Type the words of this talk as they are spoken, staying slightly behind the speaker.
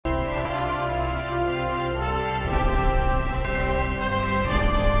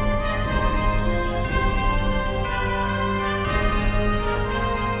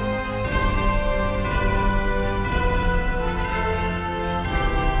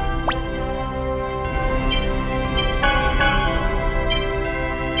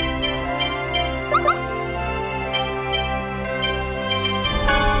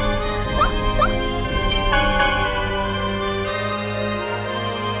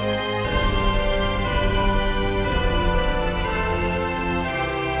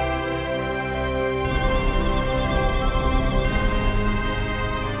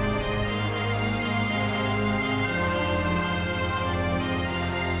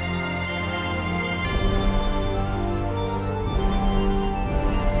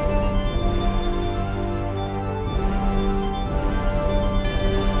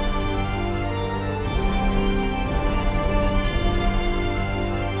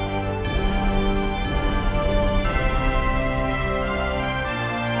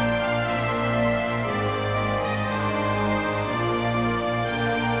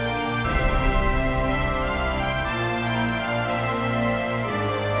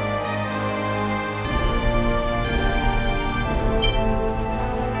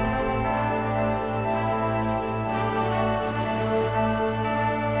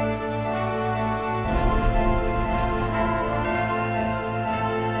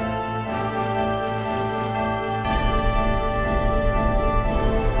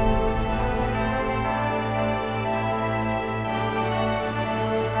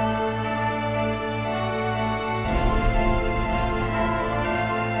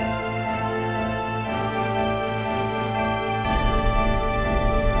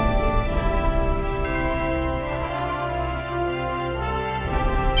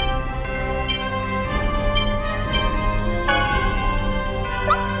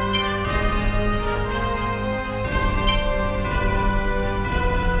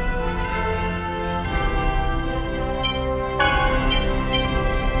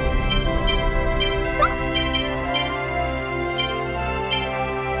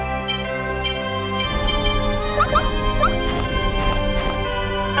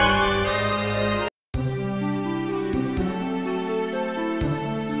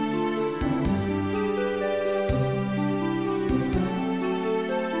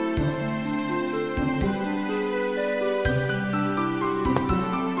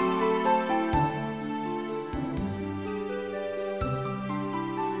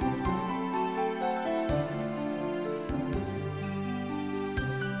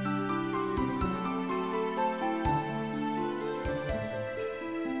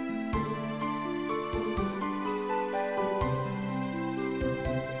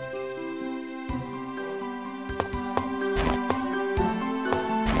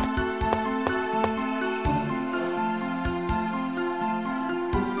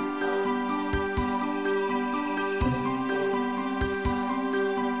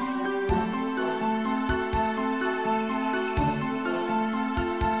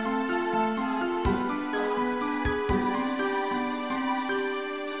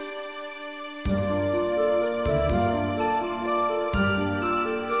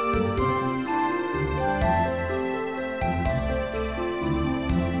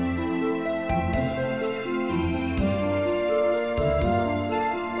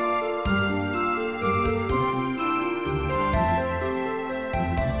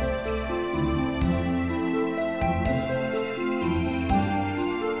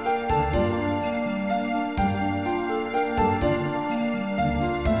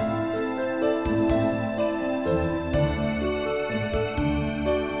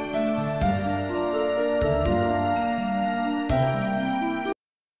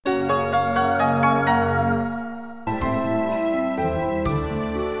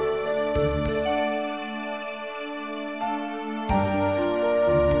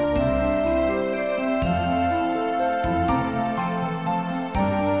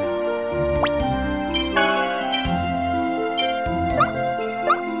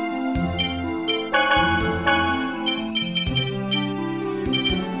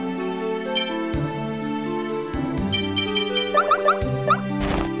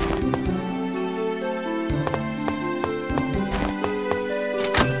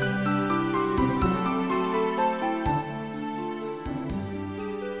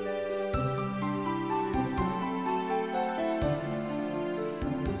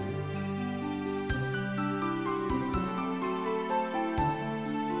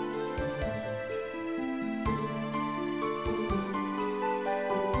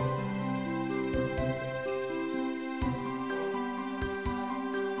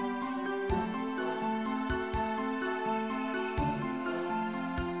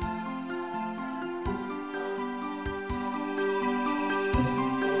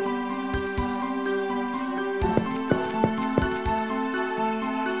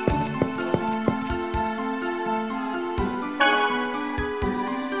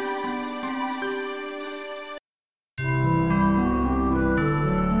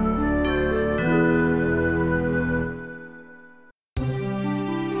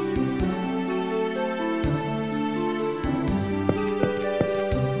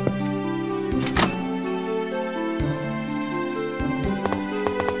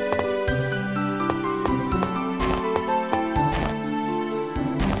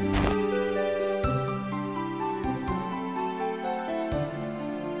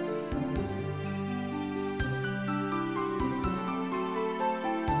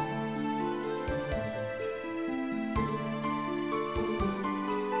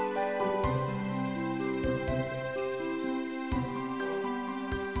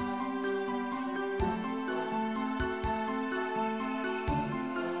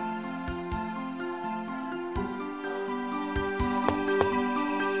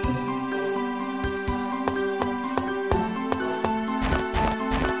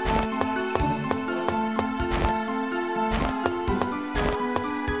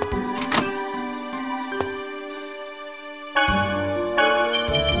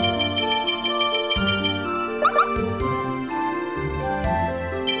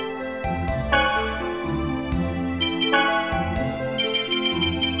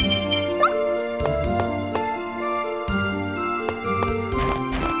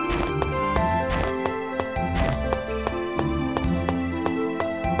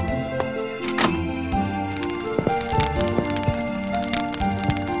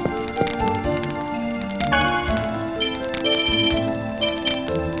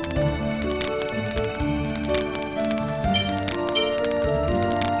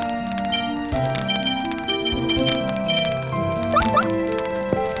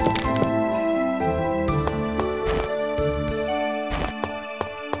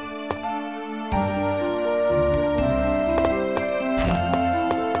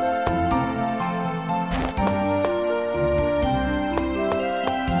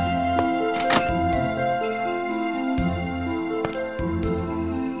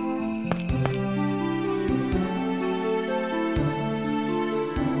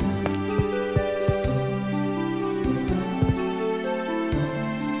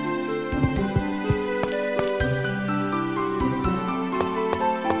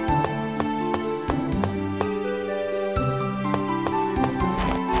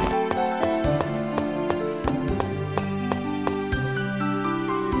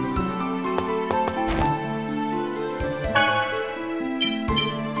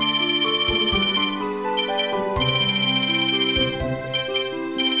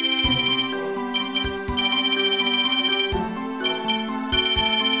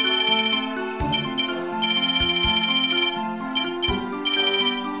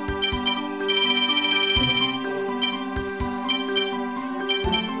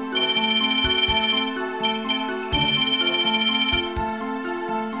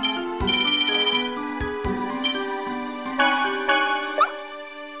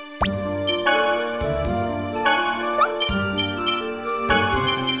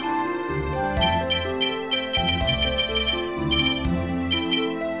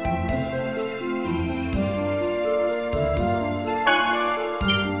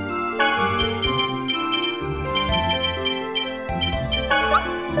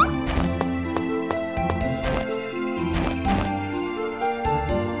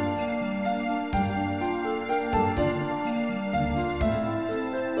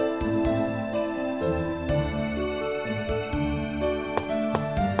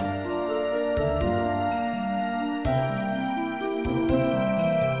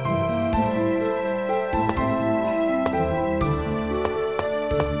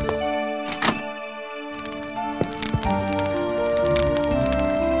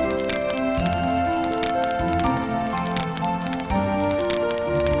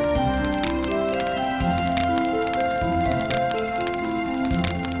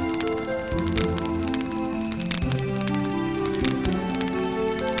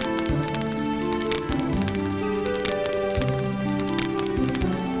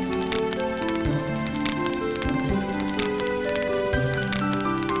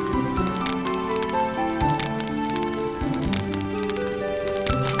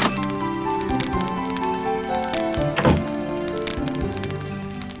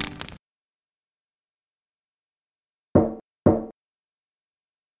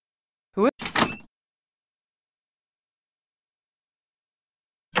Who?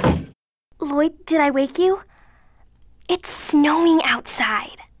 Lloyd, did I wake you? It's snowing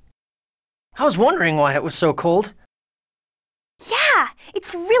outside. I was wondering why it was so cold. Yeah,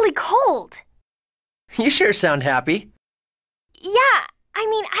 it's really cold. You sure sound happy. Yeah, I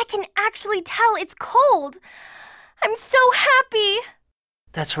mean, I can actually tell it's cold. I'm so happy.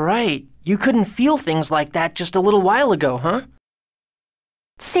 That's right. You couldn't feel things like that just a little while ago, huh?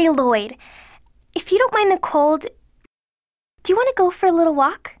 Say, Lloyd, if you don't mind the cold, do you want to go for a little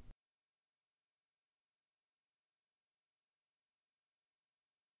walk?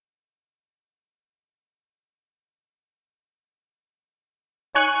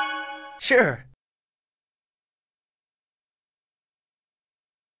 Sure.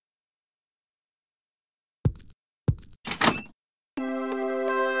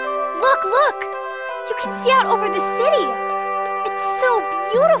 Look! You can see out over the city. It's so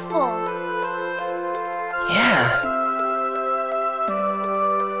beautiful. Yeah.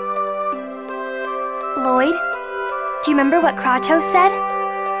 Lloyd, do you remember what Kratos said?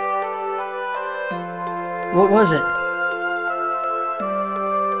 What was it?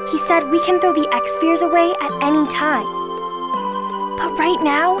 He said we can throw the X-Spheres away at any time. But right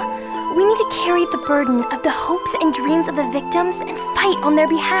now, we need to carry the burden of the hopes and dreams of the victims and fight on their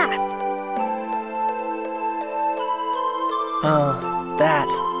behalf. Oh, that.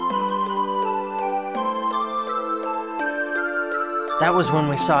 That was when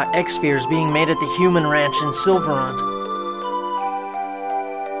we saw X-Spheres being made at the human ranch in Sylvarant.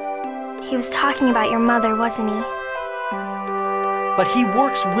 He was talking about your mother, wasn't he? But he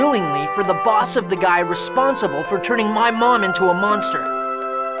works willingly for the boss of the guy responsible for turning my mom into a monster.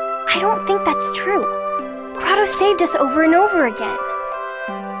 I don't think that's true. Kratos saved us over and over again.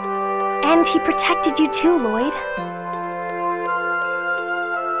 And he protected you too, Lloyd.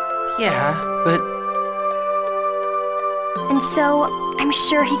 Yeah, but... And so, I'm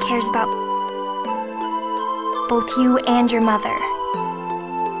sure he cares about both you and your mother.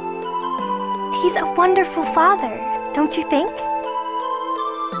 He's a wonderful father, don't you think?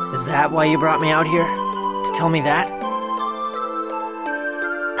 Is that why you brought me out here? To tell me that?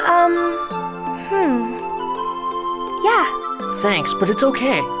 Yeah. Thanks, but it's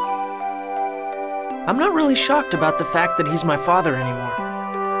okay. I'm not really shocked about the fact that he's my father anymore.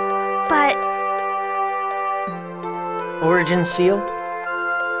 But... Origin seal?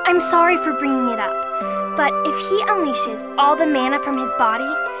 I'm sorry for bringing it up, but if he unleashes all the mana from his body,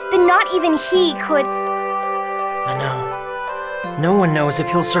 then not even he could... I know. No one knows if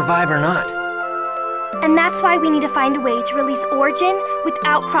he'll survive or not. And that's why we need to find a way to release Origin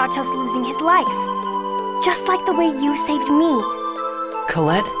without Kratos losing his life. Just like the way you saved me.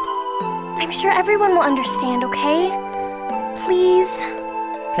 Colette? I'm sure everyone will understand, okay? Please?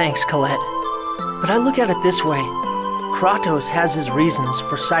 Thanks, Colette. But I look at it this way. Kratos has his reasons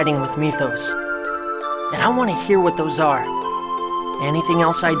for siding with Mythos. And I want to hear what those are. Anything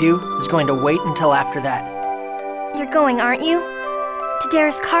else I do is going to wait until after that. You're going, aren't you? To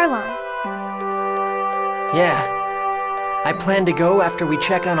Darius Karlon. Yeah. I plan to go after we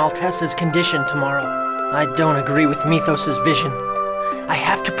check on Altessa's condition tomorrow. I don't agree with Mythos' vision. I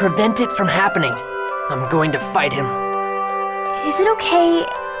have to prevent it from happening. I'm going to fight him. Is it okay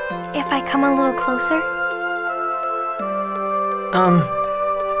if I come a little closer?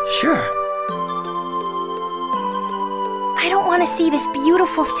 Sure. I don't want to see this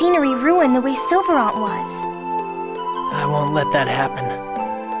beautiful scenery ruin the way Sylvarant was. I won't let that happen.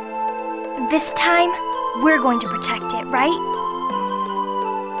 This time, we're going to protect it, right?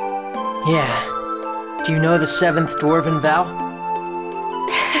 Yeah. Do you know the 7th Dwarven vow?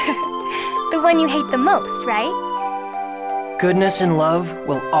 The one you hate the most, right? Goodness and love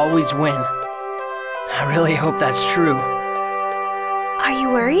will always win. I really hope that's true. Are you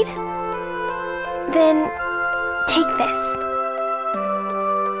worried? Then, take this.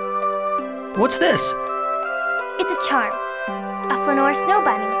 What's this? It's a charm. A Flanor snow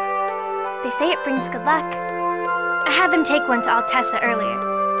bunny. They say it brings good luck. I had them take one to Altessa earlier.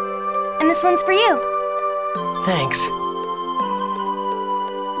 And this one's for you. Thanks.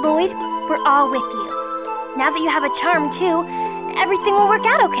 Lloyd, we're all with you. Now that you have a charm too, everything will work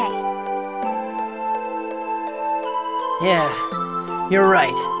out okay. Yeah, you're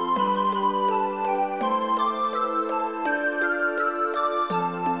right.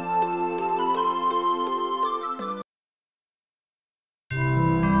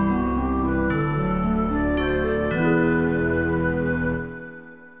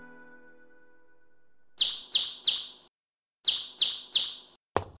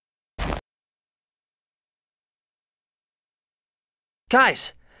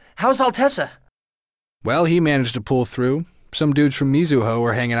 Guys, How's Altessa? Well, he managed to pull through. Some dudes from Mizuho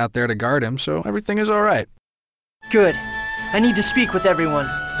were hanging out there to guard him, so everything is alright. Good. I need to speak with everyone.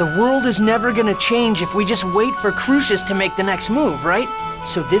 The world is never gonna change if we just wait for Crucius to make the next move, right?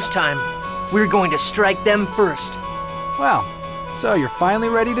 So this time, we're going to strike them first. Well, so you're finally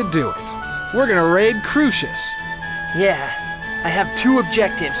ready to do it. We're gonna raid Crucius. Yeah, I have two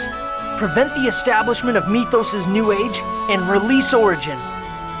objectives. Prevent the establishment of Mythos' new age, and release Origin.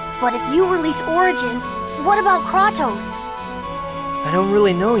 But if you release Origin, what about Kratos? I don't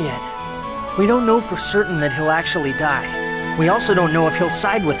really know yet. We don't know for certain that he'll actually die. We also don't know if he'll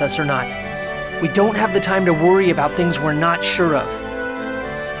side with us or not. We don't have the time to worry about things we're not sure of.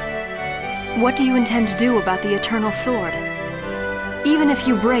 What do you intend to do about the Eternal Sword? Even if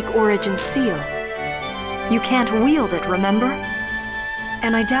you break Origin's seal, you can't wield it, remember?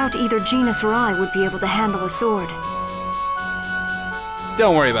 And I doubt either Genis or I would be able to handle a sword.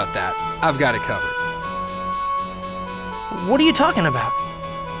 Don't worry about that. I've got it covered. What are you talking about?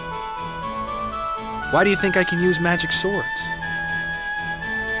 Why do you think I can use magic swords?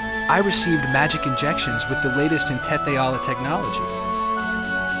 I received magic injections with the latest in Tethe'alla technology.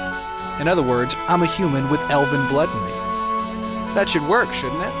 In other words, I'm a human with elven blood in me. That should work,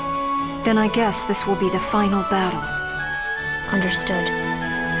 shouldn't it? Then I guess this will be the final battle. Understood.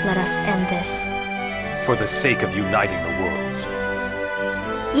 Let us end this. For the sake of uniting the worlds.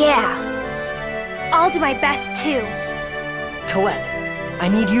 Yeah. I'll do my best too. Colette, I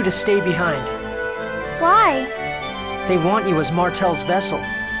need you to stay behind. Why? They want you as Martel's vessel.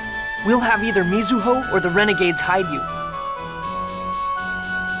 We'll have either Mizuho or the Renegades hide you.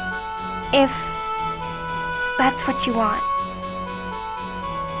 If that's what you want.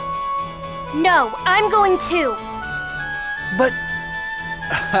 No, I'm going too. But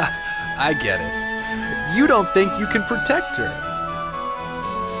I get it. You don't think you can protect her.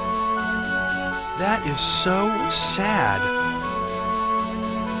 That is so sad.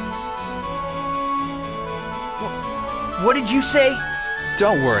 what did you say?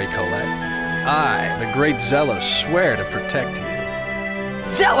 Don't worry, Colette. I, the great Zelos, swear to protect you.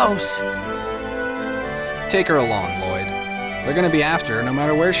 Zelos! Take her along, Lloyd. They're gonna be after her no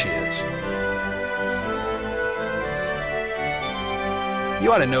matter where she is.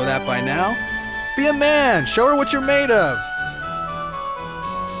 You ought to know that by now. Be a man! Show her what you're made of!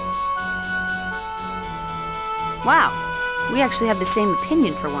 Wow, we actually have the same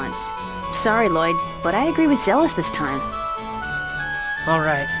opinion for once. Sorry, Lloyd, but I agree with Zelos this time. All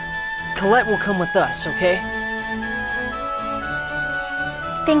right. Colette will come with us, okay?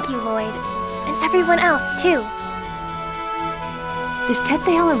 Thank you, Lloyd. And everyone else, too. Does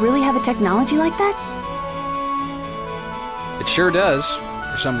Tethe'alla really have a technology like that? It sure does,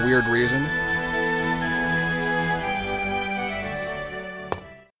 for some weird reason.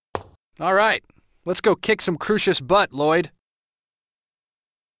 All right, let's go kick some Crucius butt, Lloyd.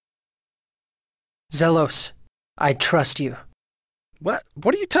 Zelos, I trust you. What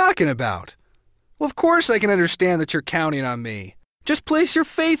are you talking about? Well, of course I can understand that you're counting on me. Just place your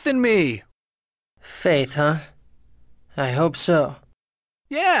faith in me. Faith, huh? I hope so.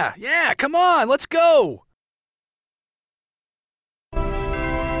 Yeah, come on, let's go.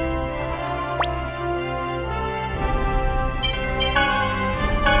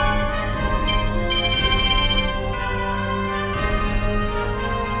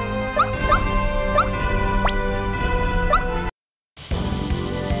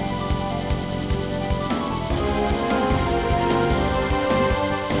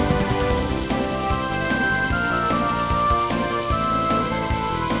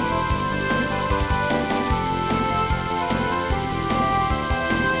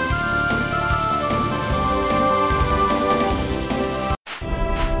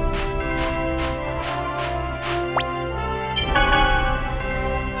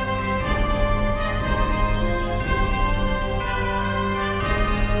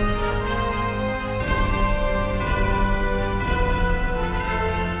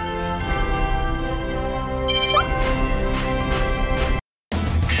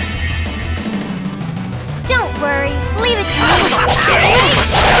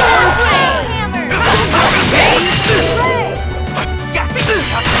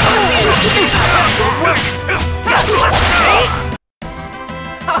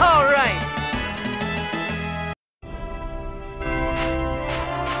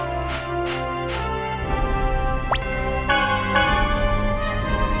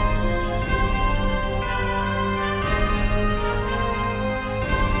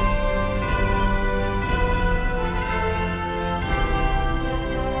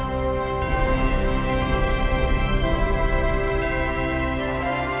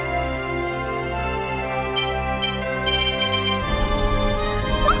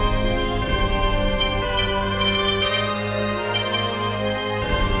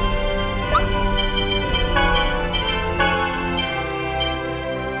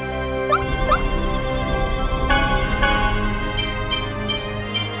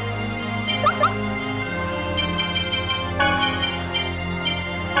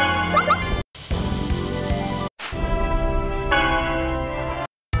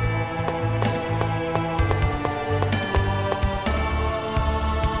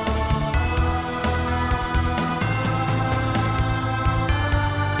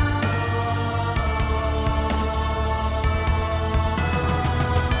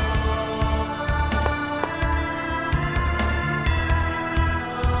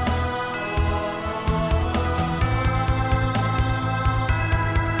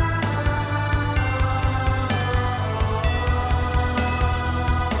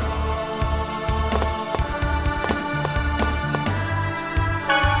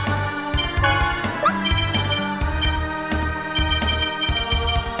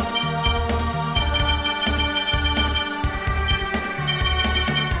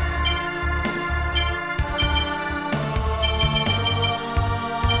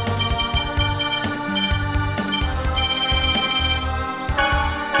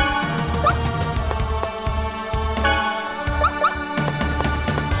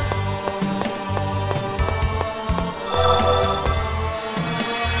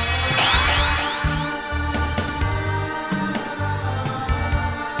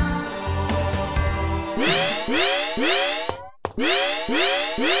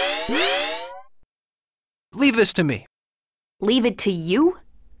 Leave this to me. Leave it to you?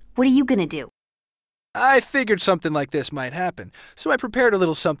 What are you gonna do? I figured something like this might happen, so I prepared a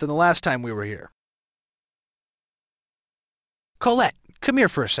little something the last time we were here. Colette, come here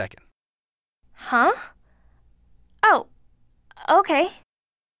for a second. Huh? Oh, okay.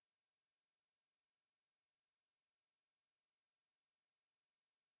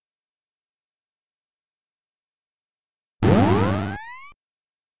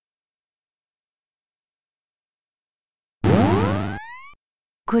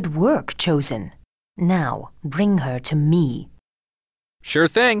 Good work, Chosen. Now, bring her to me. Sure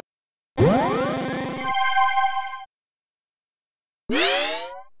thing.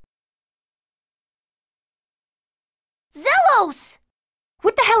 Zelos!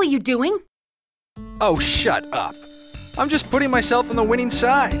 What the hell are you doing? Oh, shut up. I'm just putting myself on the winning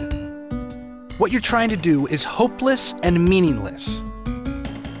side. What you're trying to do is hopeless and meaningless.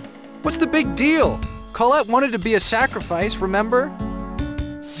 What's the big deal? Colette wanted to be a sacrifice, remember?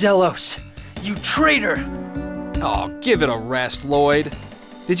 Zelos, you traitor! Oh, give it a rest, Lloyd.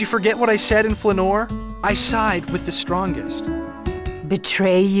 Did you forget what I said in Flanor? I side with the strongest.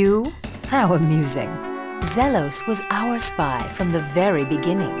 Betray you? How amusing. Zelos was our spy from the very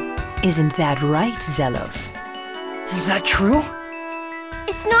beginning. Isn't that right, Zelos? Is that true?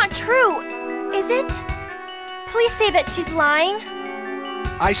 It's not true, is it? Please say that she's lying.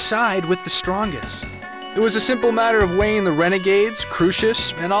 I side with the strongest. It was a simple matter of weighing the Renegades,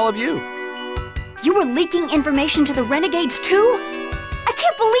 Crucius, and all of you. You were leaking information to the Renegades too? I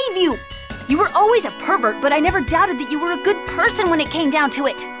can't believe you! You were always a pervert, but I never doubted that you were a good person when it came down to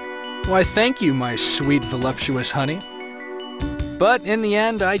it. Why, thank you, my sweet, voluptuous honey. But in the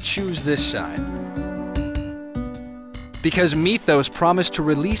end, I choose this side. Because Mythos promised to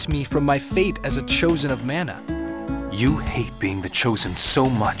release me from my fate as a chosen of mana. You hate being the chosen so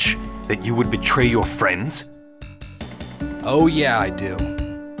much that you would betray your friends? Oh yeah, I do.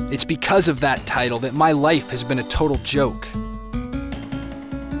 It's because of that title that my life has been a total joke.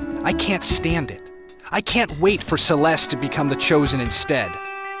 I can't stand it. I can't wait for Celeste to become the chosen instead.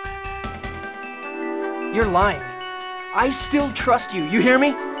 You're lying. I still trust you, you hear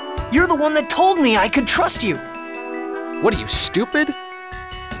me? You're the one that told me I could trust you. What are you, stupid?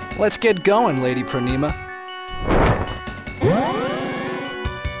 Let's get going, Lady Pranima.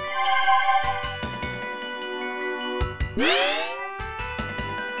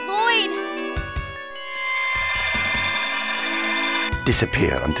 Lloyd!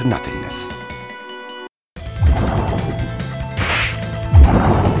 Disappear unto nothingness.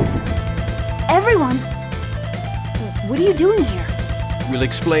 Everyone! What are you doing here? We'll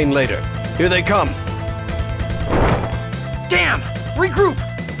explain later. Here they come. Damn! Regroup!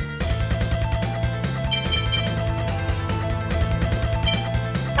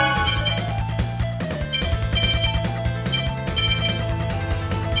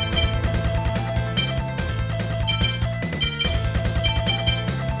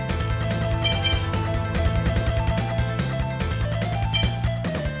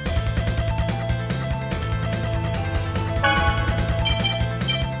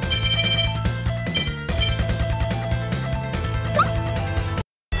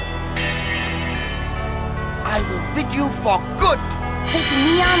 Bid you for good! Taking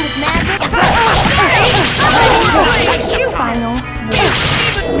me on with magic? Final.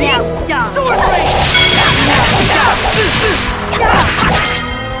 Now stop! Sword blade! Now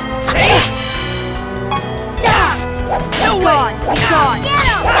stop! No way! Be gone! Get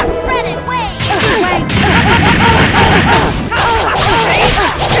him! Spread it way!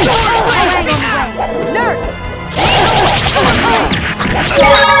 Nurse!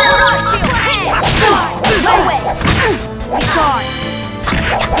 No way! Be gone!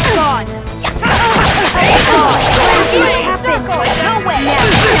 Gone! What happened? No way!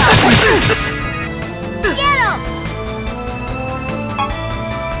 Get him!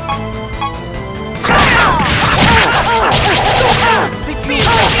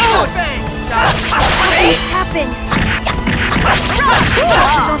 What happened? Rush!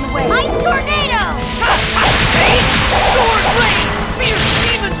 On the way! Ice tornado! Sword blade! Fierce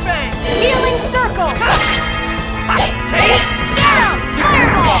demon fang! Healing circle! Take down!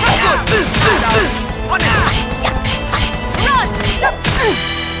 Fireball! Rush!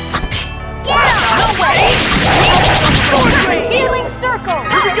 Get out! No way! Sword blade! Healing circle!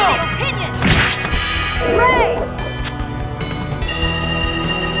 Here we go! Opinion! Ray!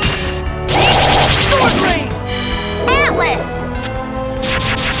 Sword blade! Atlas!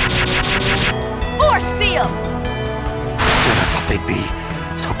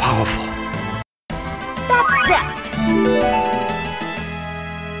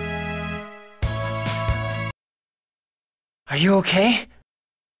 Are you okay?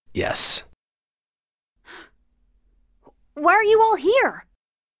 Yes. Why are you all here?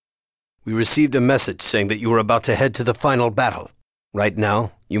 We received a message saying that you were about to head to the final battle. Right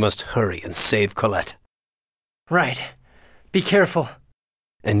now, you must hurry and save Colette. Right. Be careful.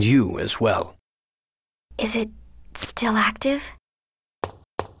 And you as well. Is it still active?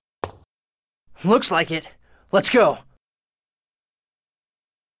 Looks like it. Let's go.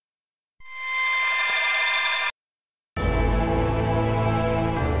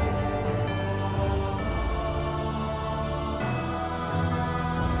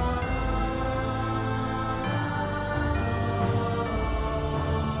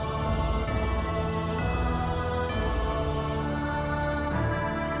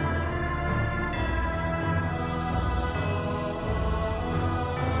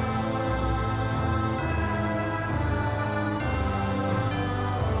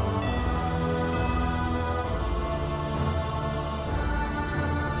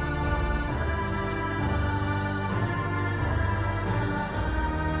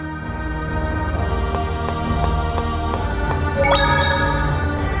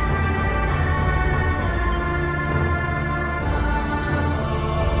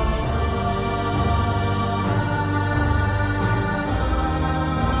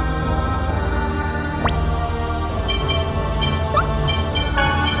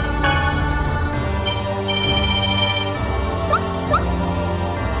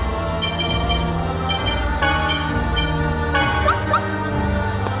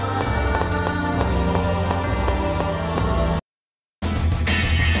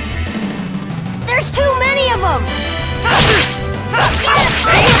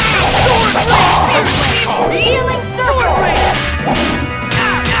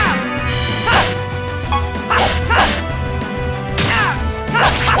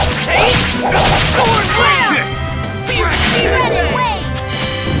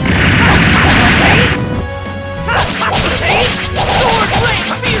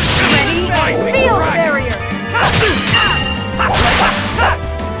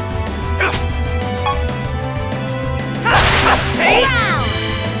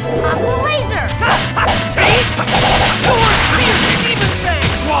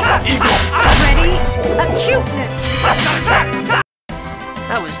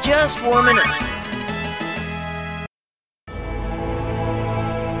 I was just warming up.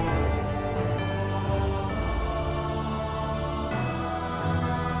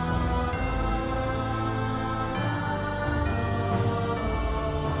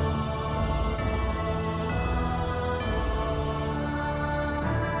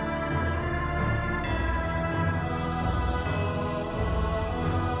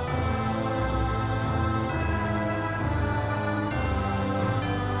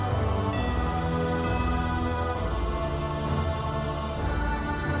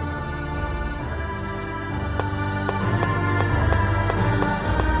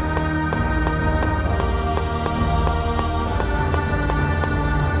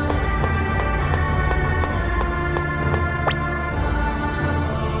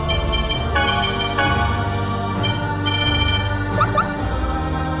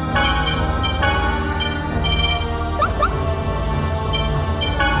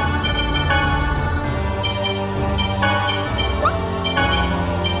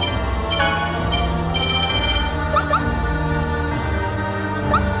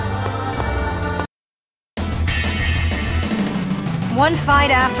 One fight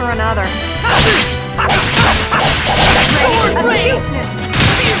after another. Acuteness!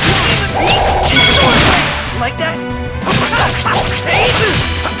 Like that?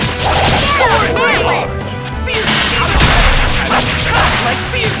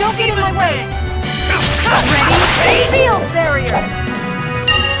 Don't get in my way! Ready? Field barrier!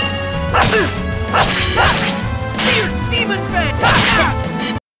 Fierce demon bed!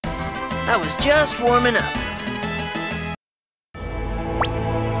 I was just warming up.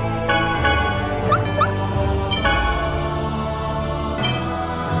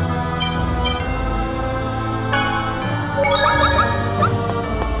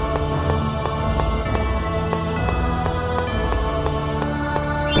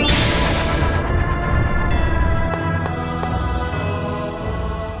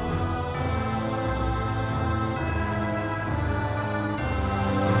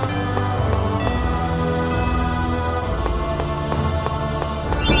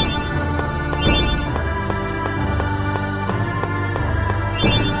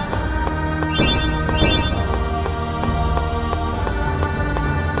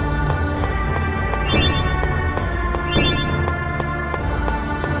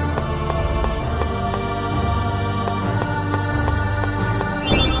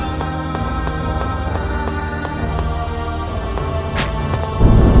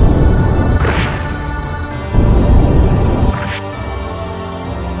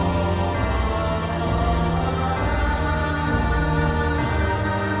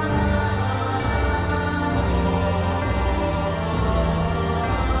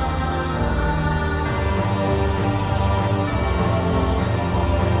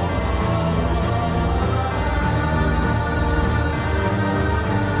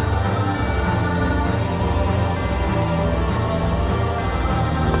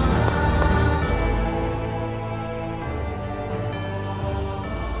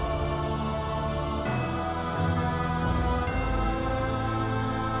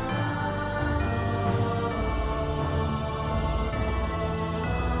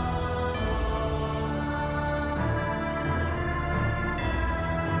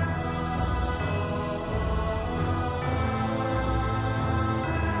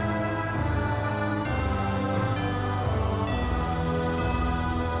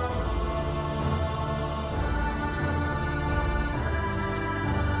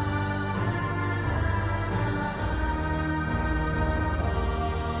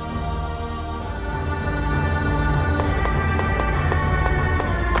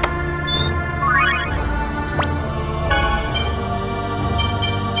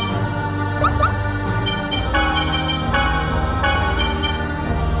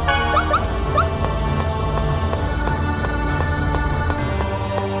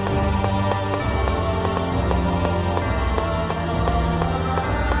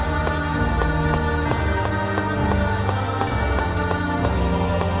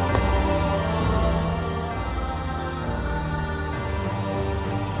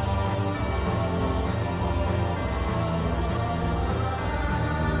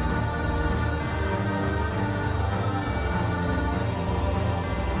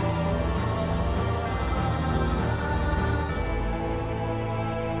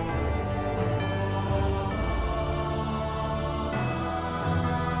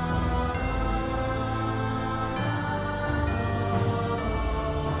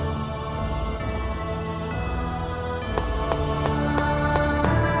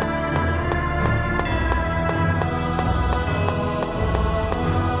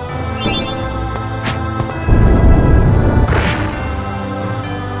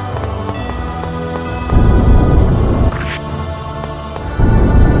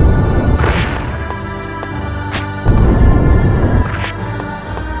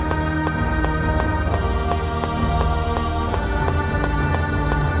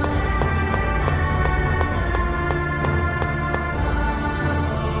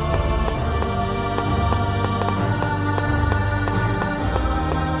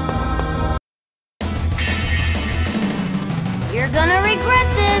 gonna regret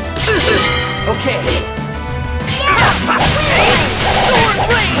this. Okay.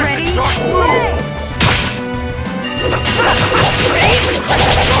 Ready?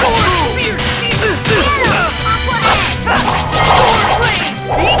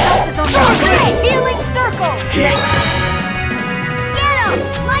 Help is on the way. Healing circle. Get him!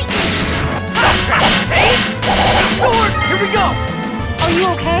 Lightning! Sword! Here we go! Are you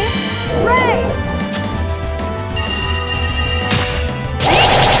okay? Ray!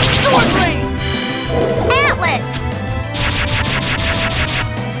 Sword rain! Atlas!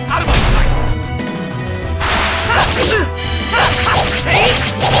 Out of my sight!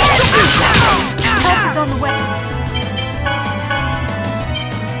 Help is on the way.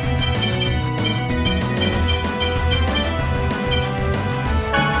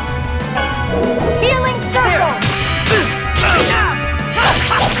 Healing circle!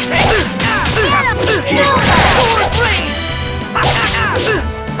 Sword rain!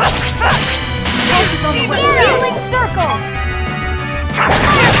 Help is on the way. Healing circle!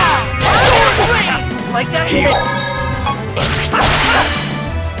 Sword rain! Like that hit!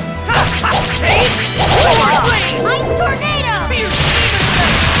 Sword rain! Ice tornado!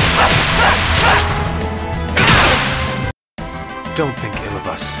 Don't think ill of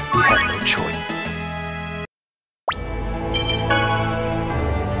us. We have no choice.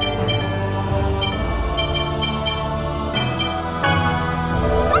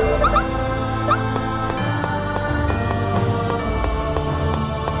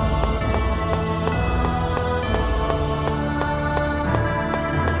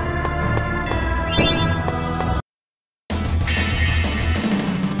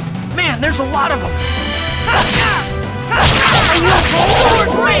 Man, there's a lot of them! Are you okay? Sword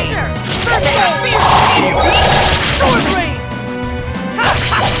rain! Sword rain!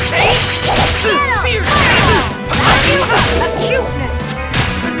 Acuteness!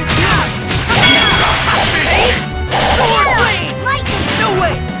 Sword rain! Lightning! No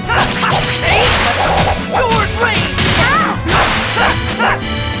way! Sword rain!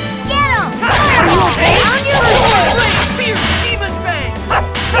 Get him! Are you okay? On your Sword way! rain! Fierce demon fang!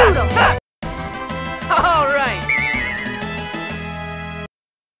 Shoot him! All right!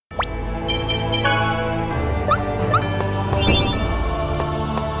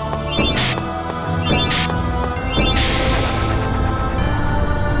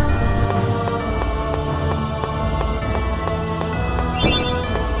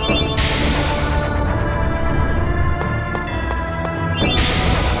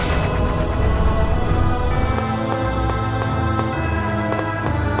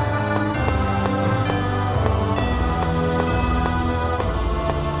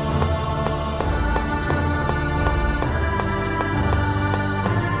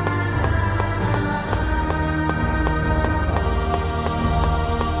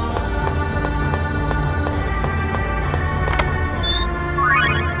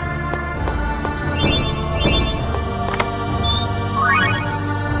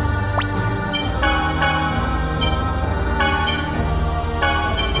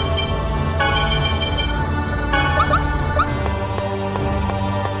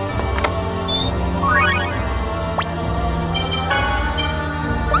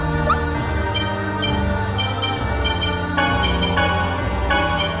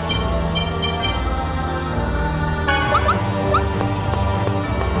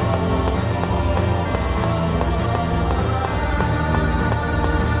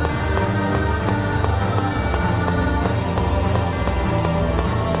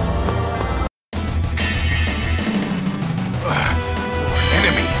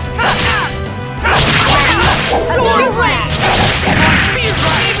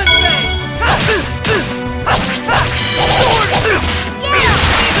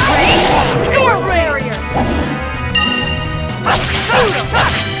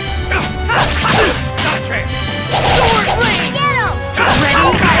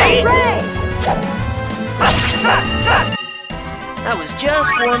 I was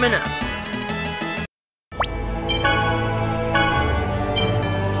just warming up.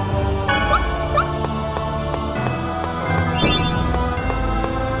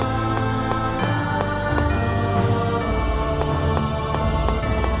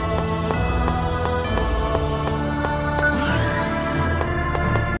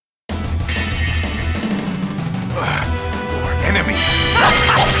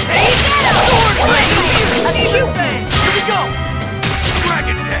 Here we go!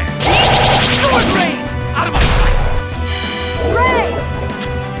 Dragon Tag!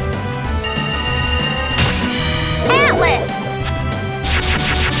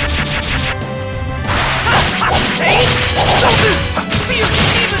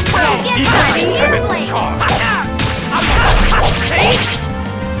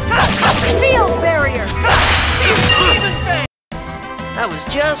 Field barrier! I was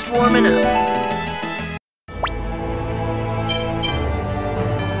just warming up.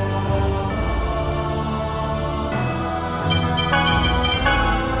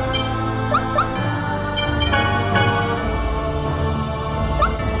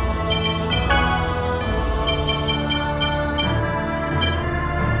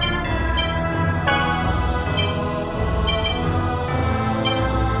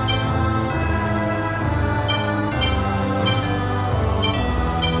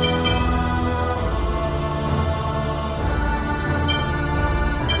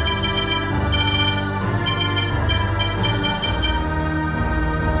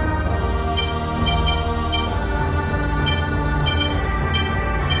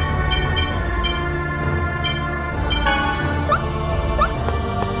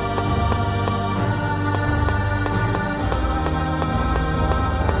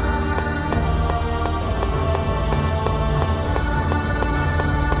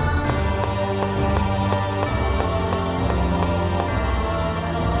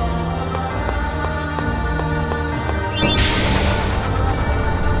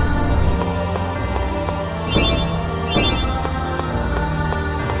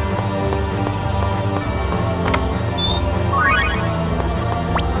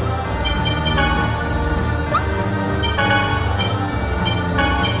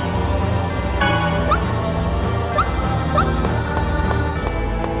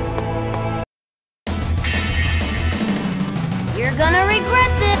 You're gonna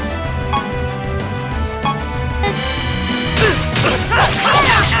regret this!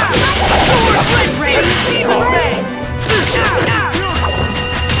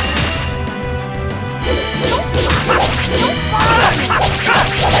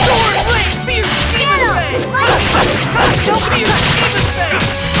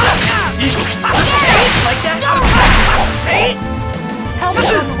 Help me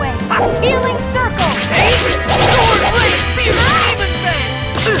on the way. Healing circle. Sword blade, spear, demon fang.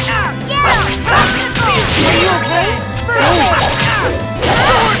 Get him! Are you okay?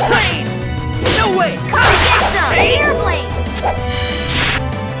 Sword blade. No way. Come get some. Spear blade.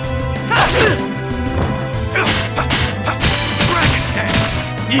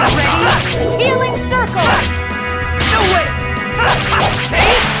 Ready? Healing circle. No way.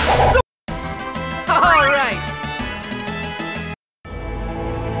 All right.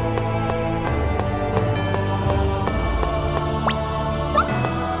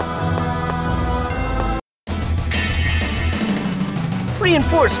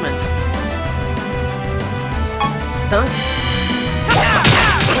 Reinforcements. Huh?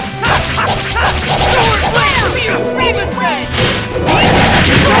 Sword blade, spear, demon fang.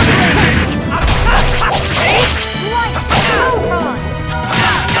 Light photon.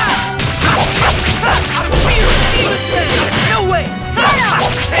 No way!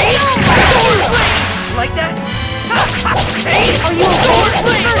 Like that? Are you okay?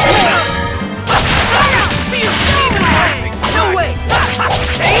 No way!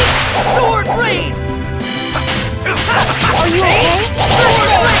 Sword blade! Are you okay?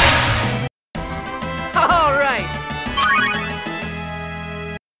 Sword blade! All right.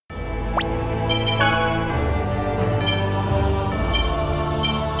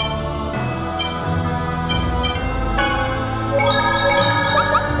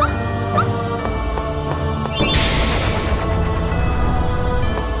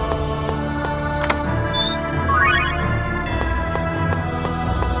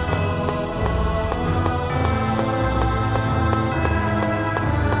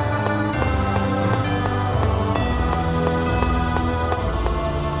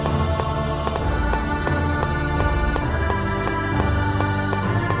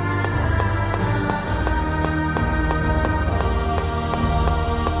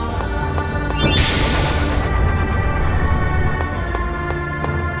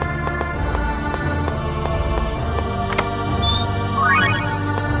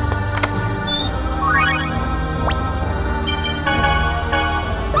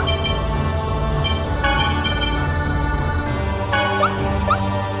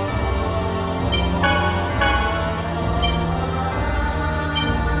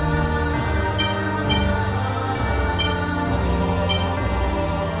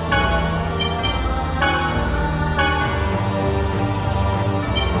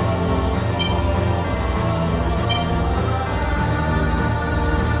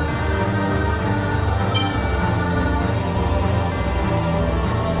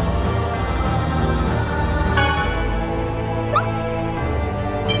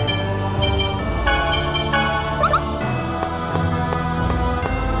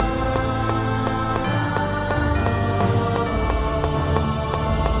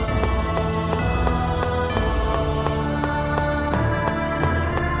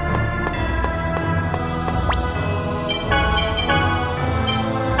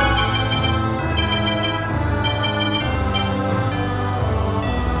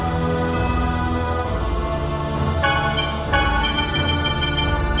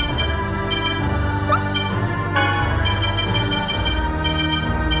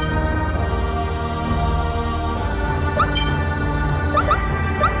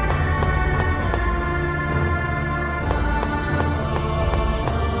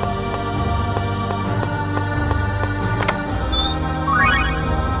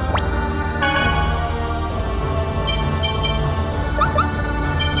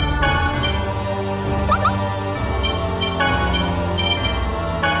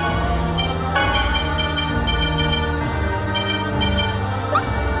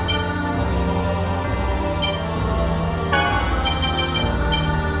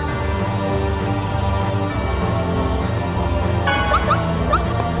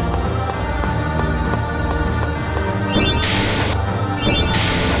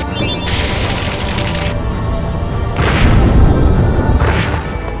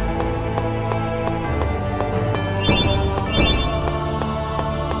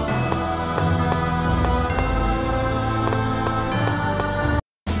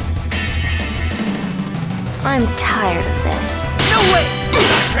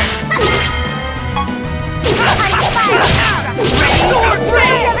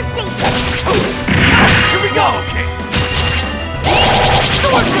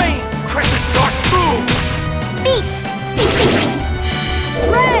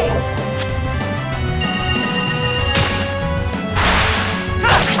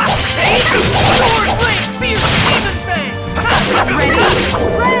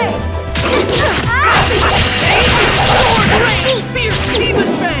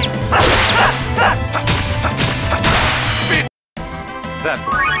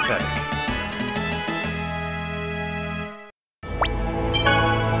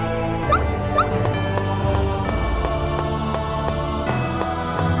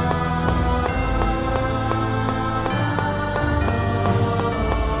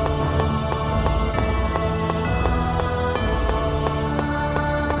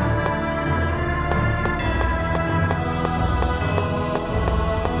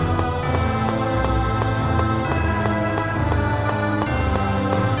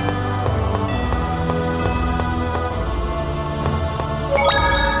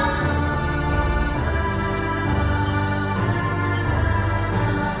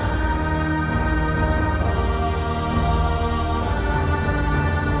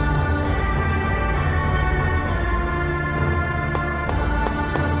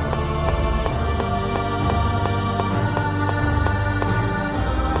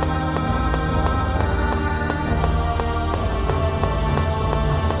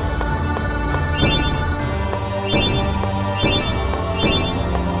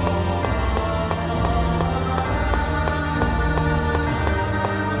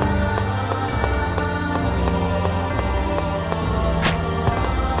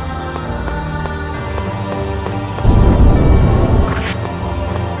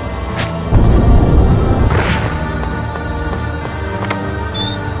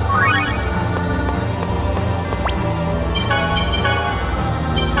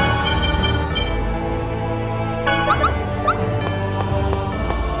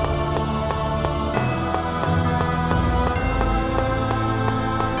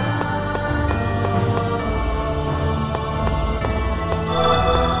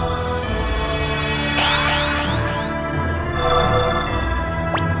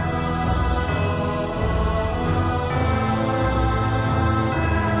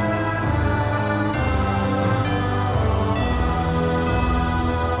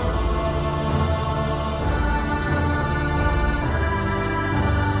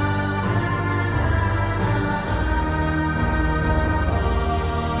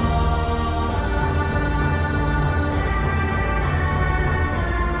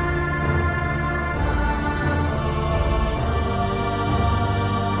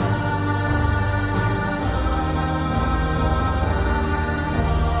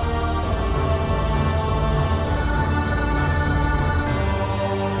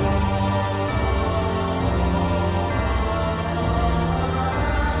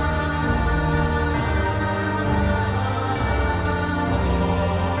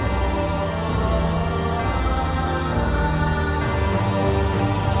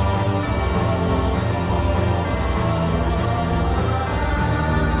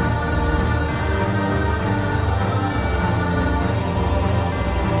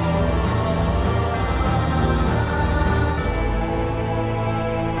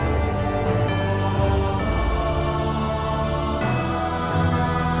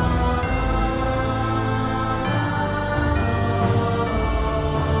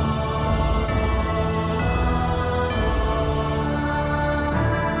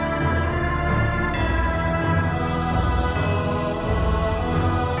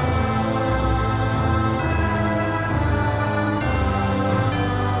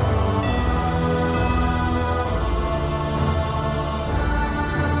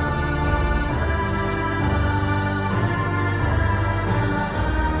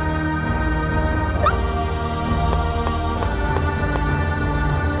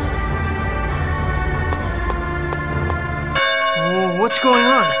 What's going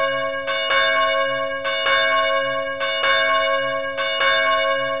on?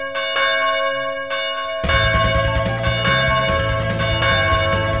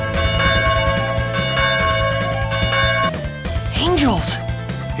 Angels!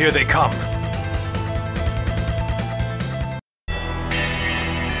 Here they come.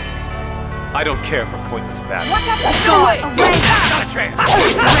 I don't care for pointless battles. What's up? Go away! Not a chance!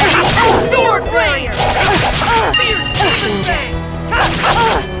 Sword warrior! Fierce demon bang!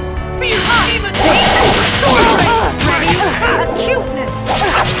 Fierce demon bang! Sword rain! Acuteness!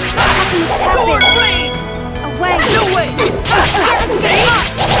 Sword rain! Away! No way! Devastate!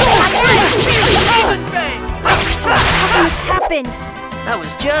 Fierce demon bang! How can this happen? I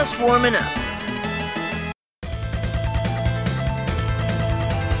was just warming up.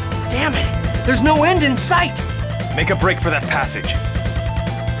 Damn it! There's no end in sight! Make a break for that passage.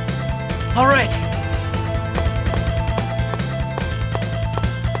 All right.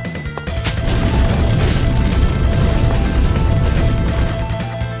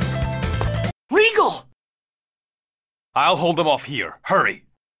 Regal! I'll hold them off here. Hurry!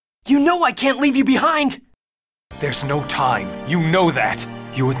 You know I can't leave you behind! There's no time. You know that.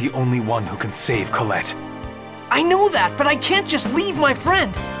 You're the only one who can save Colette. I know that, but I can't just leave my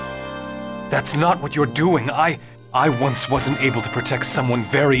friend! That's not what you're doing. I once wasn't able to protect someone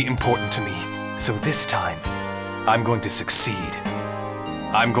very important to me. So this time, I'm going to succeed.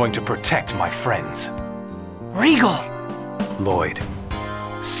 I'm going to protect my friends. Regal! Lloyd,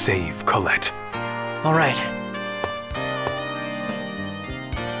 save Colette. All right.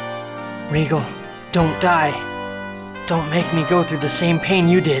 Regal, don't die. Don't make me go through the same pain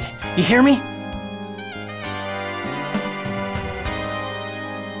you did. You hear me?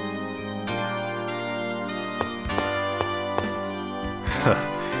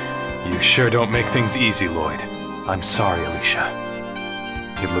 You sure don't make things easy, Lloyd. I'm sorry, Alicia.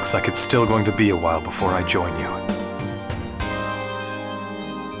 It looks like it's still going to be a while before I join you.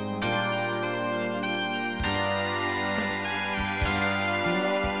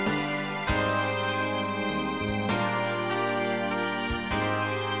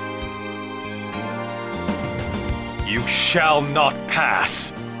 You shall not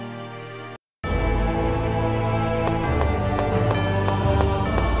pass!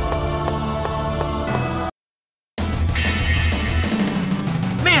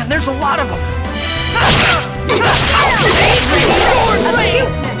 Man, there's a lot of them!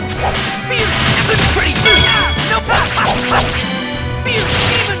 Pretty good! No! Fierce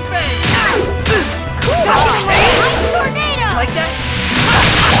demon bang! Tornado! Like that?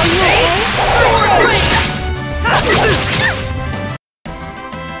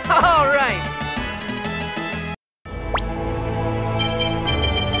 All right!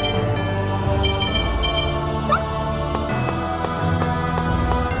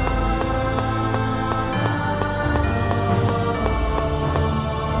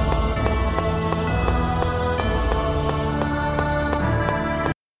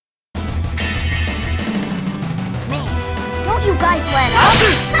 Man, don't you guys let up!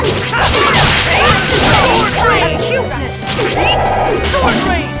 Sword rain! Cuteness! Sword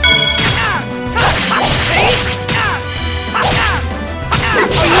rain!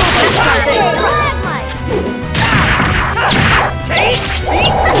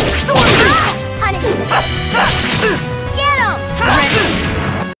 Punishment! Get him!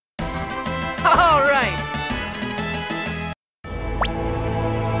 All right!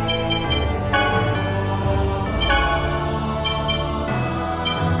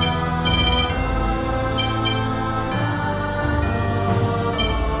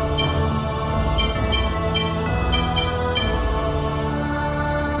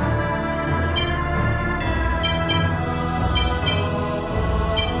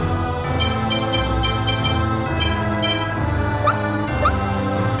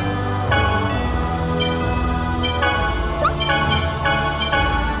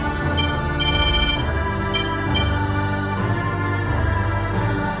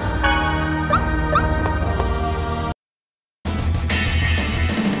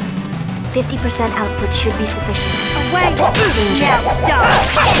 %50 output should be sufficient. Away! Danger.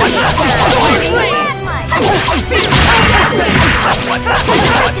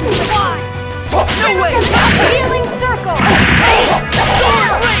 No way! Healing circle!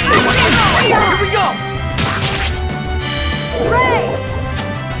 Here we go! Ray!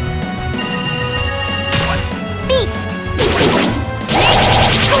 Beast!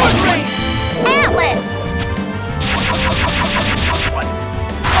 Sword rain! Atlas!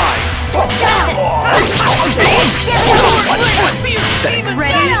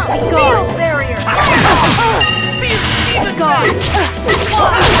 Ready? Go! Barrier! scar!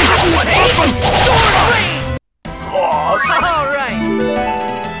 All right.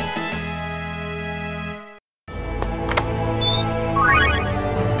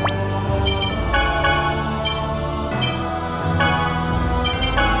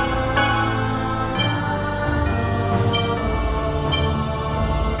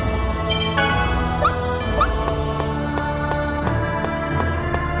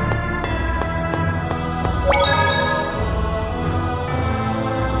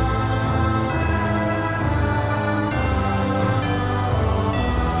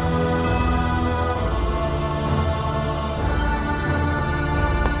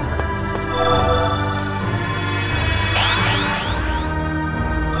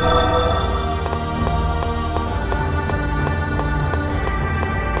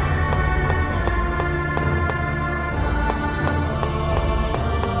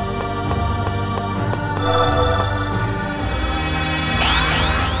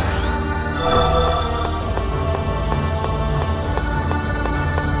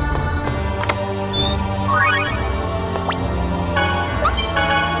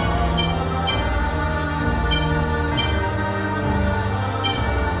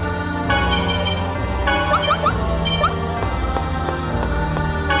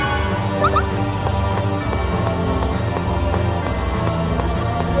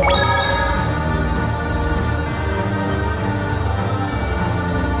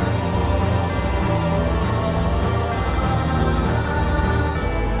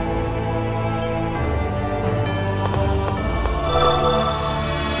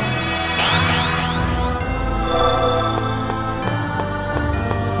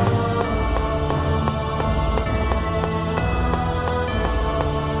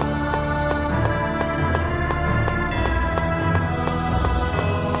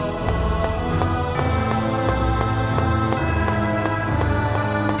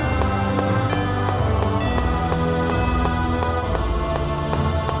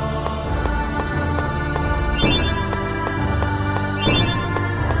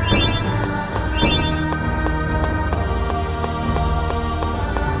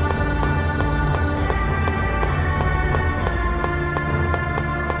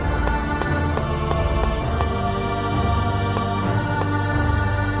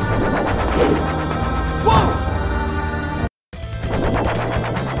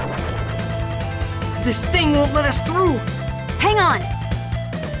 This thing won't let us through! Hang on!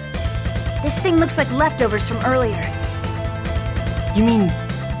 This thing looks like leftovers from earlier. You mean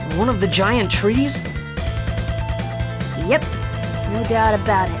one of the giant trees? Yep, no doubt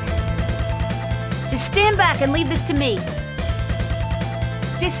about it. Just stand back and leave this to me.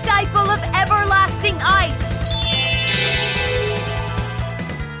 Disciple of everlasting ice!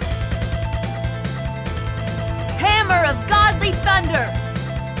 Hammer of godly thunder!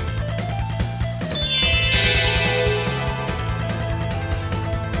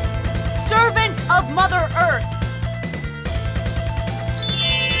 Servant of Mother Earth!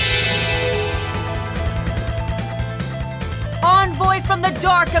 Envoy from the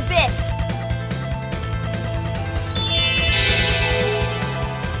dark abyss!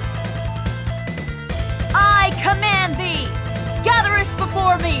 I command thee! Gatherest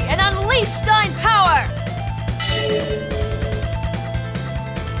before me and unleash thine power!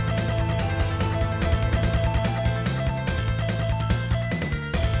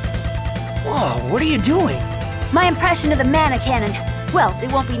 Whoa, what are you doing? My impression of the mana cannon. Well,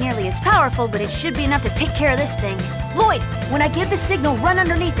 it won't be nearly as powerful, but it should be enough to take care of this thing. Lloyd, when I give the signal, run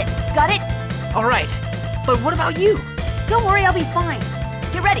underneath it. Got it? All right, but what about you? Don't worry, I'll be fine.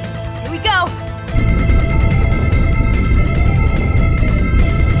 Get ready. Here we go.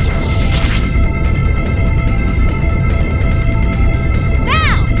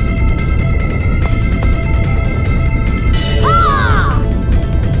 Now! Ah!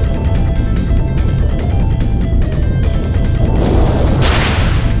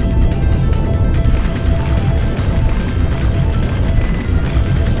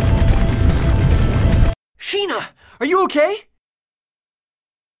 Sheena, are you okay?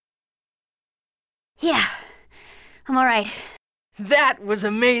 Yeah, I'm all right. That was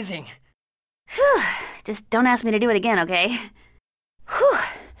amazing. Whew. Just don't ask me to do it again, okay? Whew.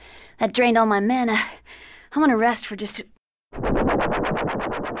 That drained all my mana. I'm gonna rest for just...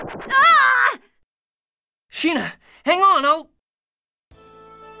 Ah! Sheena, hang on, I'll...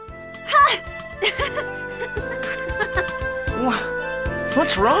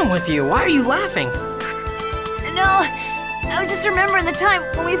 What's wrong with you? Why are you laughing? No, I was just remembering the time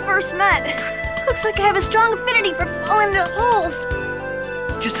when we first met. Looks like I have a strong affinity for falling into holes.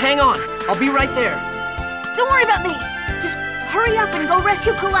 Just hang on. I'll be right there. Don't worry about me. Just hurry up and go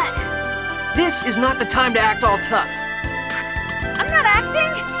rescue Colette. This is not the time to act all tough. I'm not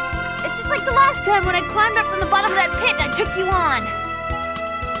acting. It's just like the last time when I climbed up from the bottom of that pit and I took you on.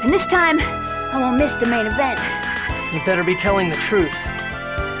 And this time, I won't miss the main event. You better be telling the truth.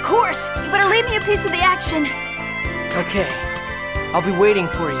 Of course, you better leave me a piece of the action. Okay, I'll be waiting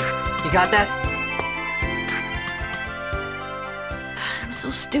for you. You got that? I'm so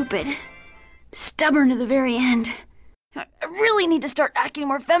stupid. Stubborn to the very end. I really need to start acting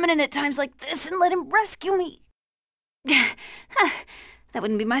more feminine at times like this and let him rescue me. That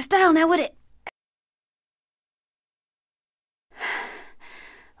wouldn't be my style now, would it?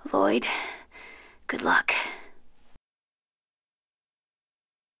 Lloyd, good luck.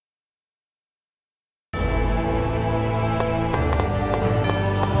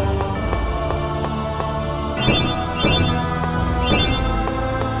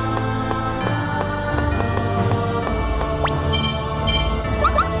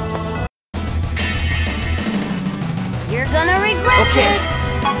 You're gonna regret this!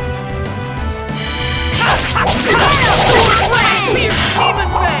 Fierce Demon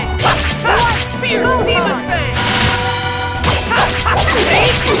Bay! Fierce Demon Bay!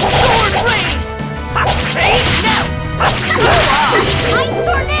 Sword Rain! Now! Ice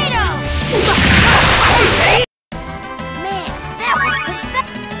Tornado! Man, that was pathetic!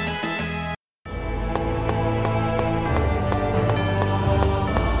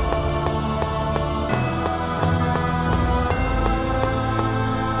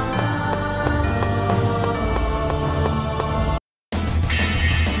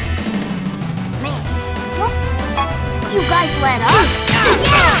 You guys let up?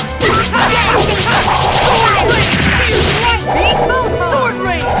 Sword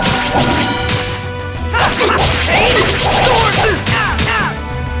Rain!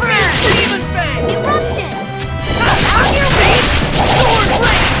 Demon Bay! Eruption! Sword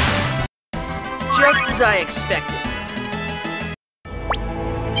Rain! Just as I expected.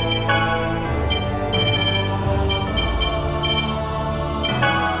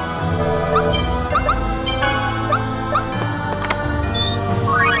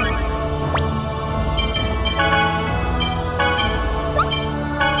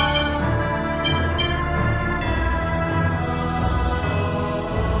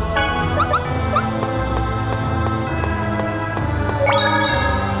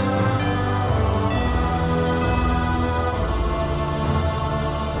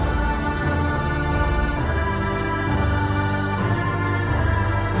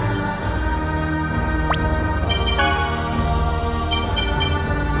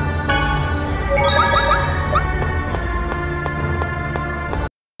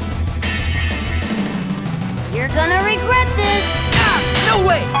 You're gonna regret this! No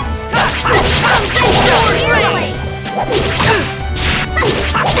way!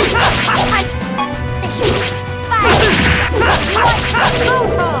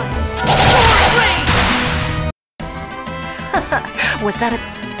 Was that a...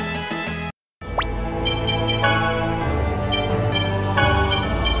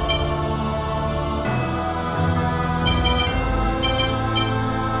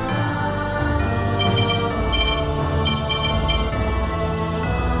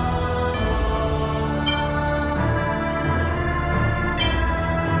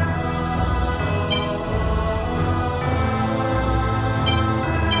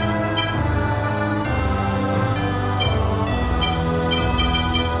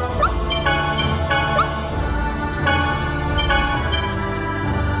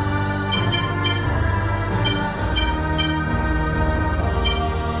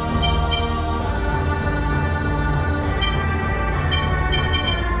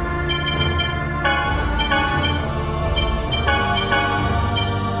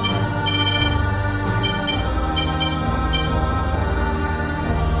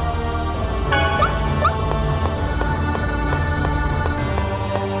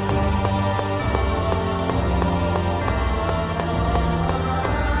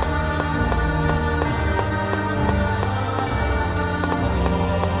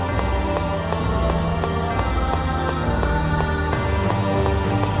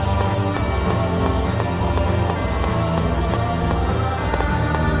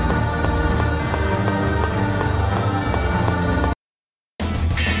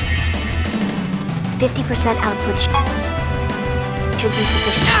 %50 output should be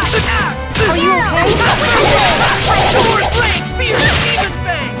sufficient. Are you okay? Sword Rain! Fierce Demon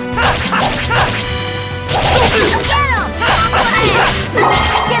Fang!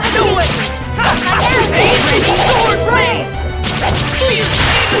 Get him! Do it! Sword Rain! Fierce Demon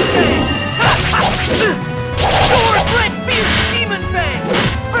Fang! Sword Rain! Fierce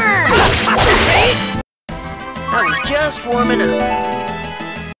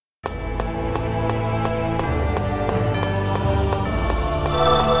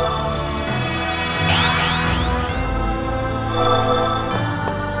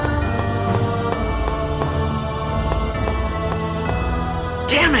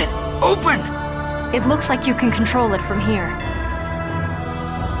It looks like you can control it from here.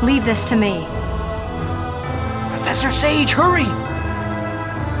 Leave this to me. Professor Sage, hurry!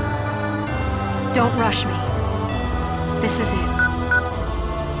 Don't rush me. This is it.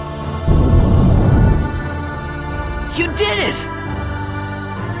 You did it!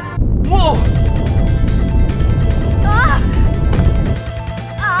 Whoa! Ah!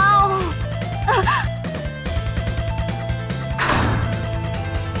 Ow!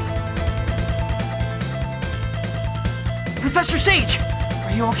 Professor Sage,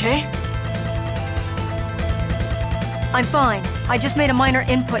 are you okay? I'm fine. I just made a minor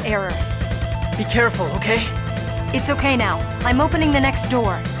input error. Be careful, okay? It's okay now. I'm opening the next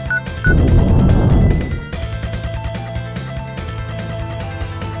door.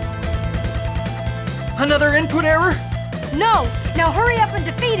 Another input error? No! Now hurry up and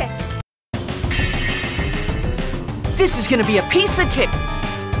defeat it! This is gonna be a piece of cake!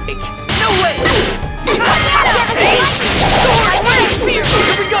 No way! Sword, blade, spear!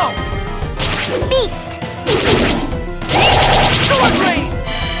 Here we go! Beast! Sword, blade!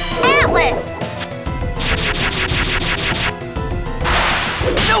 Atlas!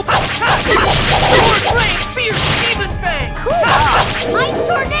 Nope! Sword, blade, spear, demon fang! Cool! Ice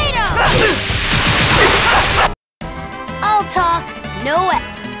tornado! All talk, no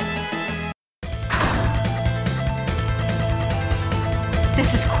action.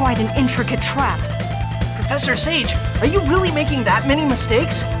 This is quite an intricate trap. Professor Sage, are you really making that many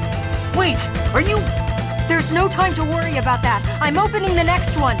mistakes? Wait, are you... There's no time to worry about that. I'm opening the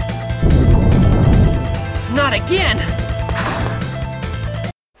next one. Not again!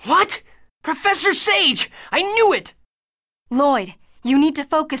 What? Professor Sage! I knew it! Lloyd, you need to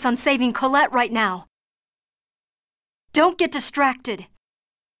focus on saving Colette right now. Don't get distracted.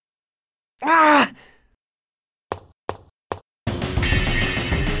 Ah!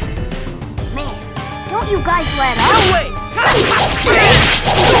 Man, don't you guys let up. No way! Sword, blade!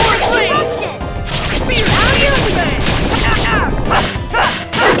 Eruption! Spear, demon fang!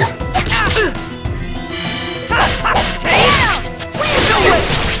 No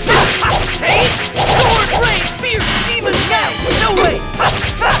way! Sword, blade, spear, demon fang! No way!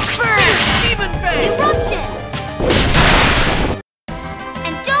 Burn, demon fang! Eruption!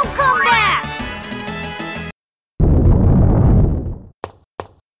 And don't come back!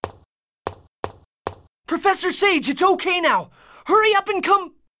 Professor Sage, it's okay now! Hurry up and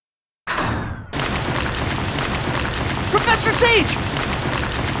come... Professor Sage!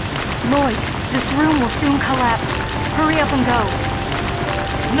 Lloyd, this room will soon collapse. Hurry up and go.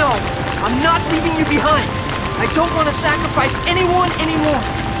 No, I'm not leaving you behind! I don't want to sacrifice anyone anymore!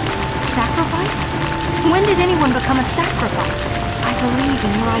 Sacrifice? When did anyone become a sacrifice? I believe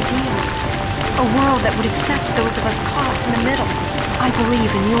in your ideals. A world that would accept those of us caught in the middle. I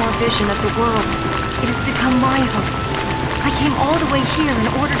believe in your vision of the world. It has become my hope. I came all the way here in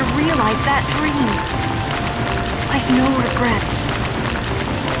order to realize that dream. I've no regrets.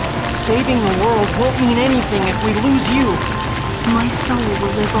 Saving the world won't mean anything if we lose you. My soul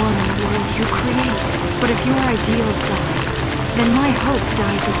will live on in the world you create. But if your ideals die, then my hope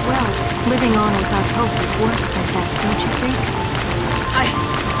dies as well. Living on without hope is worse than death, don't you think?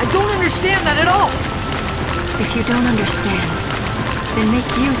 I don't understand that at all! If you don't understand, then make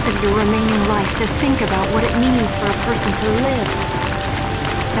use of your remaining life to think about what it means for a person to live.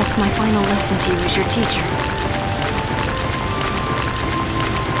 That's my final lesson to you as your teacher.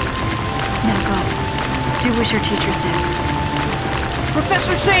 Now go. Do as your teacher says.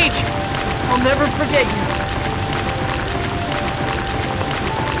 Professor Sage! I'll never forget you.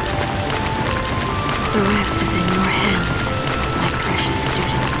 The rest is in your hands, my precious student.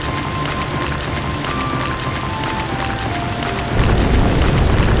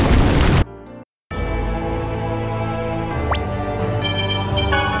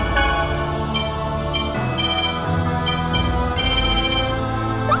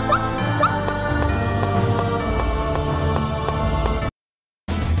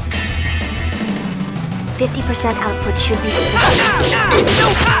 .50% output should be sufficient.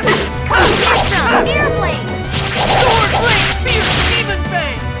 Come get some! Spear blade! Sword, blade, spear, demon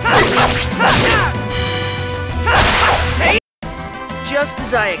fang! Just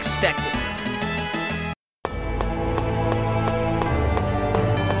as I expected.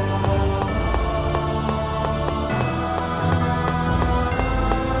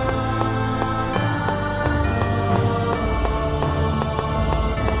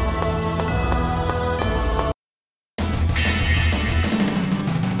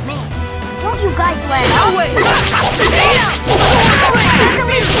 You guys let up! No way!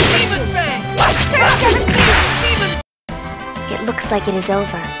 It looks like it is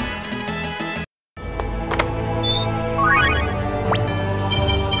over.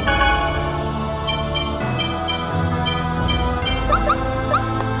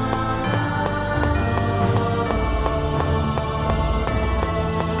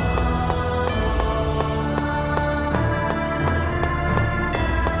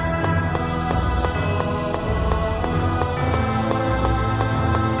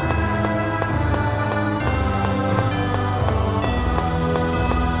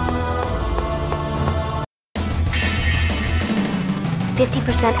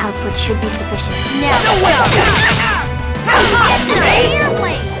 50% output should be sufficient. Now, No way! Air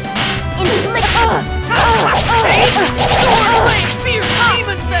blade! Infliction! Sword blade! Fierce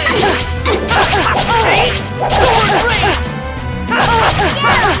demon fang! Sword blade!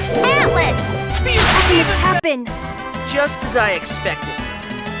 Atlas! Fierce These demon fang! happen. Just as I expected.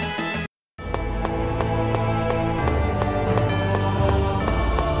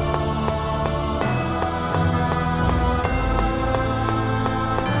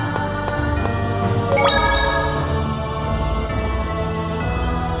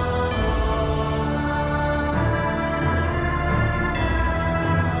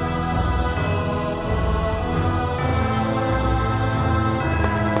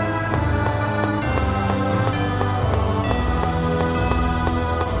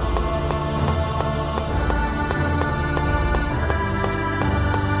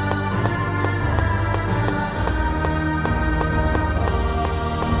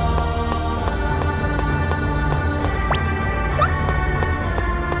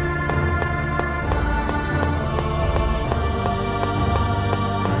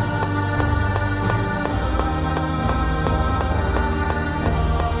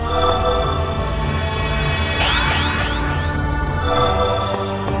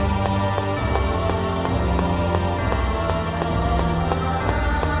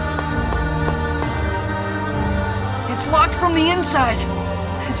 It's locked from the inside.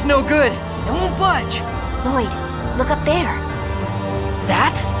 It's no good. It won't budge. Lloyd, look up there.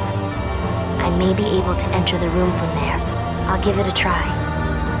 That? I may be able to enter the room from there. I'll give it a try.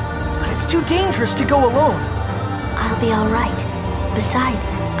 But it's too dangerous to go alone. I'll be all right.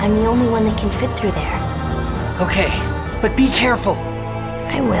 Besides, I'm the only one that can fit through there. Okay, but be careful.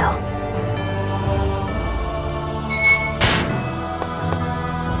 I will.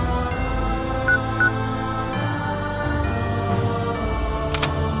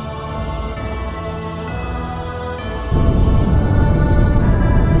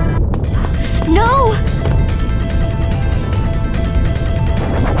 No!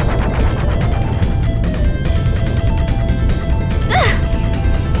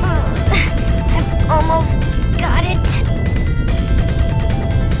 I've almost got it.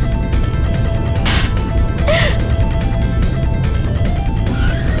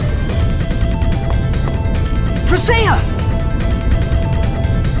 Presea!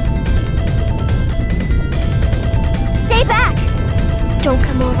 Stay back! Don't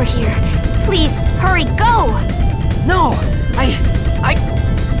come over here. Please, hurry, go! No!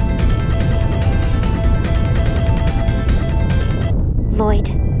 Lloyd,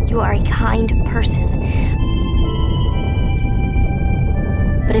 you are a kind person.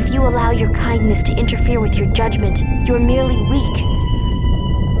 But if you allow your kindness to interfere with your judgment, you're merely weak.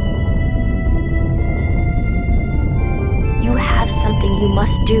 You have something you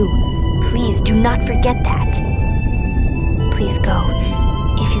must do. Please do not forget that. Please go.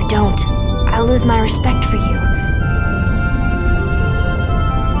 If you don't, I'll lose my respect for you.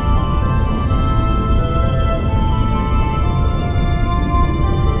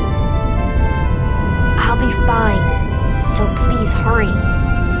 I'll be fine, so please hurry.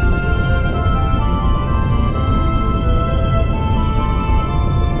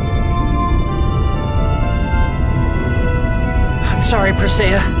 I'm sorry,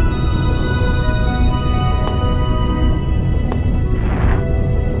 Presea.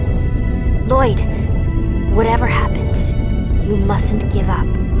 Lloyd, whatever happens, you mustn't give up.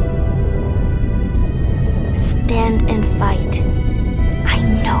 Stand and fight. I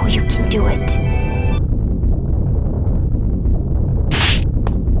know you can do it.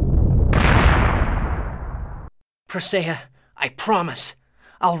 Presea, I promise.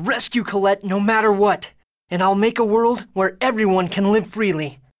 I'll rescue Colette no matter what, and I'll make a world where everyone can live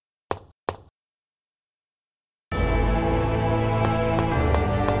freely.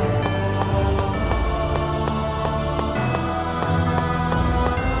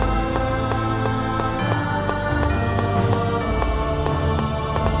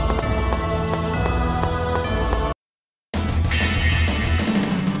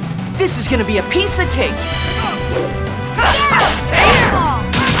 This is gonna be a piece of cake!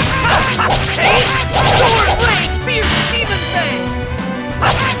 Sword blade! Fierce demon fang!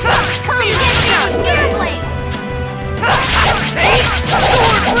 Come get down, Air blade!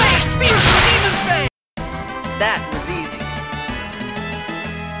 Sword blade! Fierce demon fang! That was easy.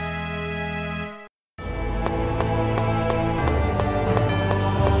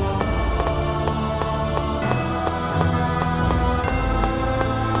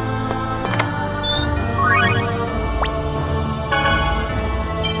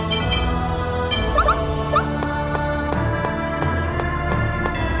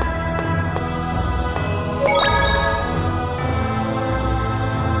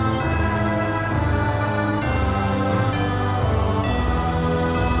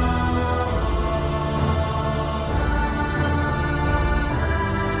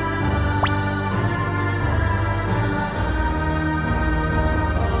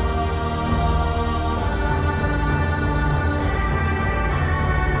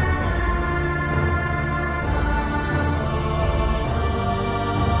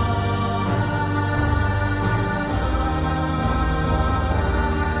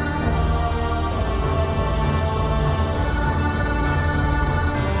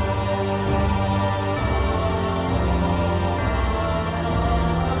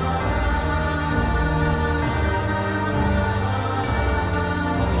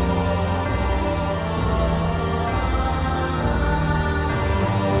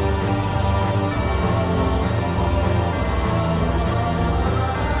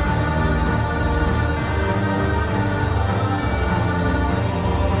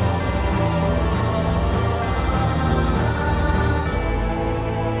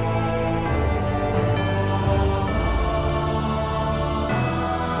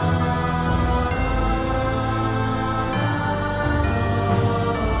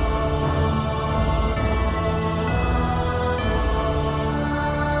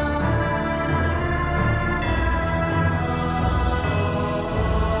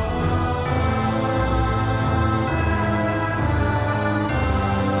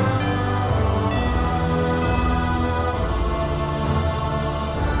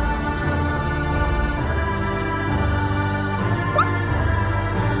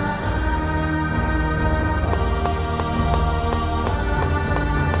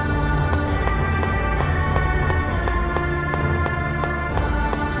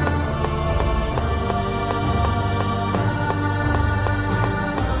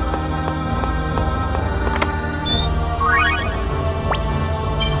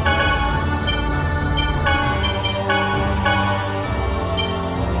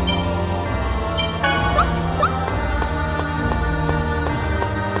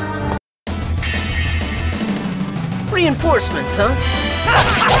 reinforcements, huh?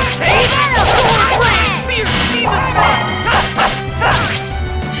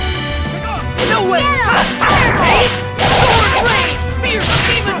 No way! Sword blade! Fierce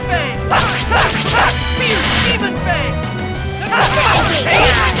demon fang! Fierce demon fang!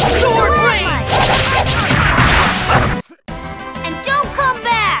 Sword blade! And don't come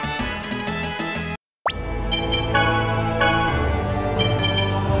back!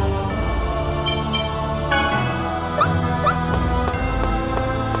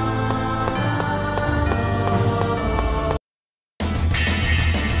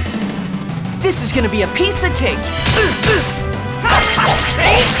 This is gonna be a piece of cake. Sword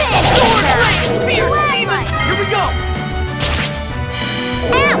blade! Fierce demon! Here we go!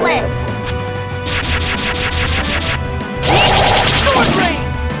 Atlas! Sword blade!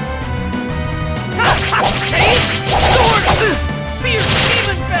 Sword! Fierce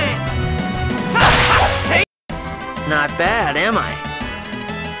demon fang! Not bad, am I?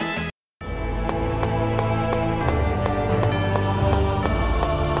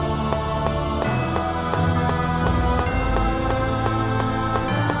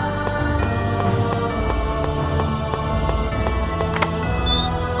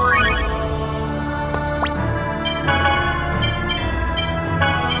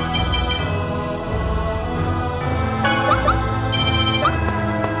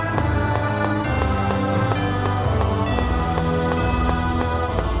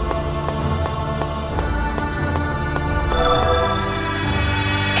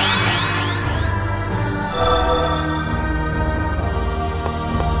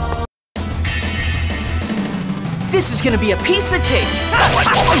 This is gonna be a piece of cake. Sword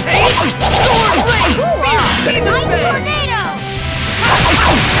blade! Fierce demon fang! Tornado!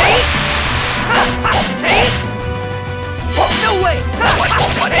 No way! Sword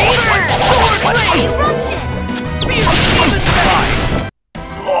blade! Eruption! Fierce demon fang!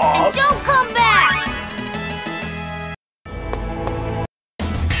 And don't come back!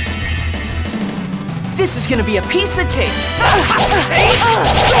 This is gonna be a piece of cake. Sword blade!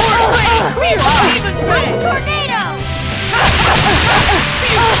 Fierce demon fang! Tornado!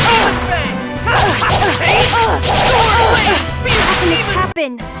 Fierce demon fang! Sword blade! Fierce How can this demon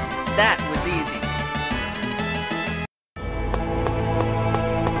happen? That was easy.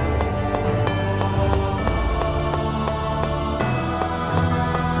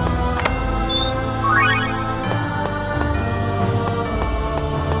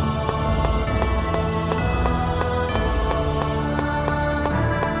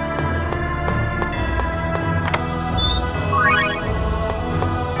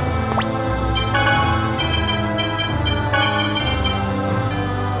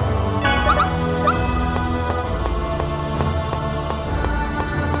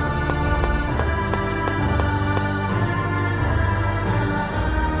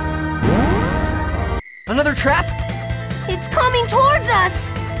 Another trap? It's coming towards us!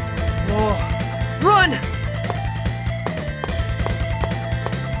 Whoa. Run!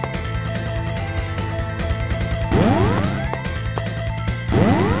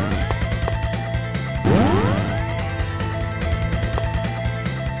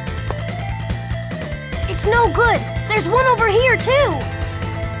 It's no good! There's one over here, too!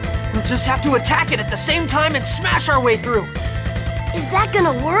 We'll just have to attack it at the same time and smash our way through. Is that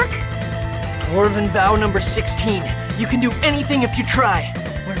gonna work? Dwarven vow number 16. You can do anything if you try.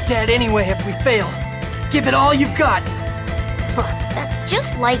 We're dead anyway if we fail. Give it all you've got. That's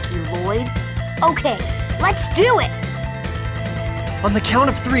just like you, Lloyd. Okay, let's do it! On the count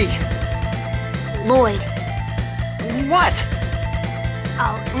of 3. Lloyd. What?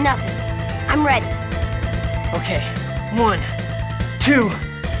 Oh, nothing. I'm ready. Okay. 1, 2,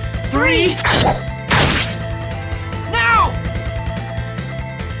 3. Now!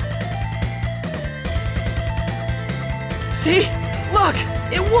 See? Look!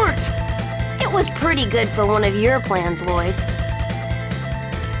 It worked! It was pretty good for one of your plans, Lloyd.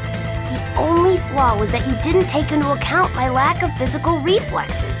 The only flaw was that you didn't take into account my lack of physical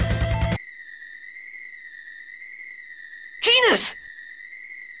reflexes. Genus!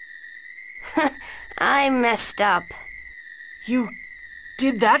 I messed up. You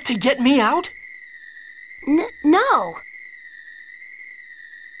did that to get me out? No.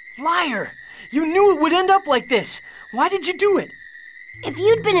 Liar! You knew it would end up like this. Why did you do it? If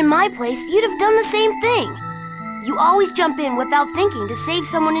you'd been in my place, you'd have done the same thing. You always jump in without thinking to save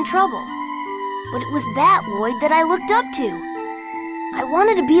someone in trouble. But it was that, Lloyd, that I looked up to. I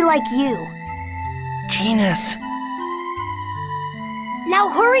wanted to be like you. Genus. Now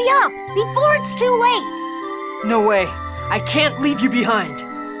hurry up, before it's too late. No way. I can't leave you behind.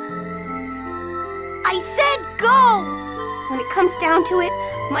 I said go! When it comes down to it,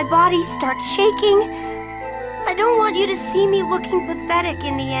 my body starts shaking. I don't want you to see me looking pathetic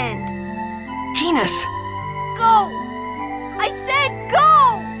in the end. Genus! Go! I said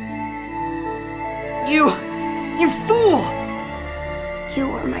go! You fool!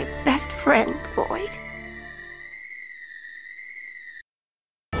 You were my best friend, Lloyd.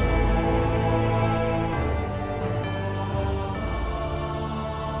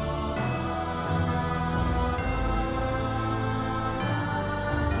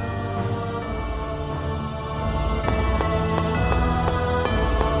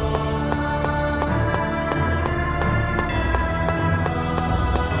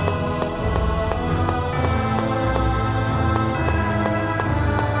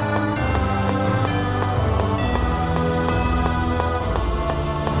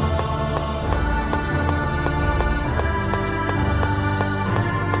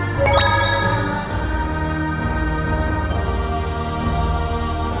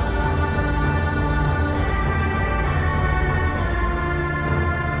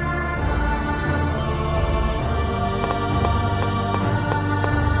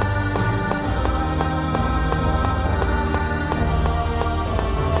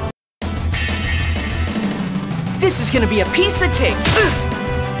 This is gonna be a piece of cake!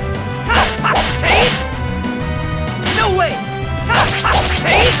 Take! No way!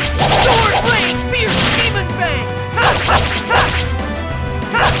 Take! Sword blade, fierce demon fang!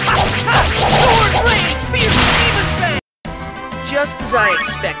 Sword blade, fierce demon fang! Just as I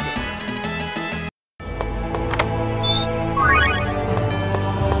expected.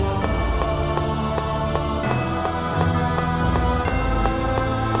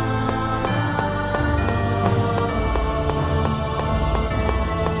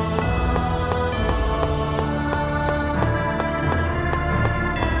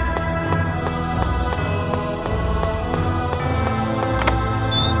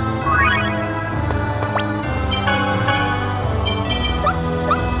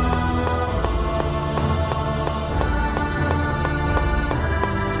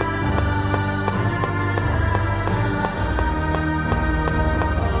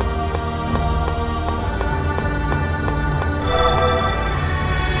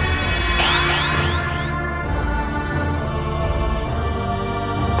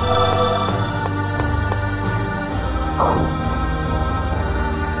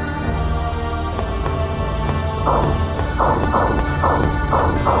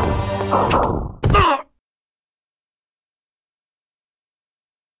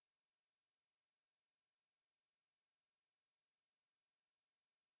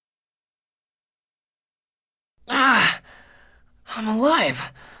 I'm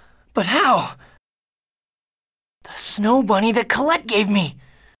alive. But how? The snow bunny that Colette gave me.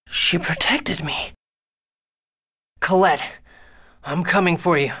 She protected me. Colette, I'm coming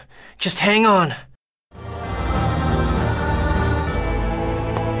for you. Just hang on.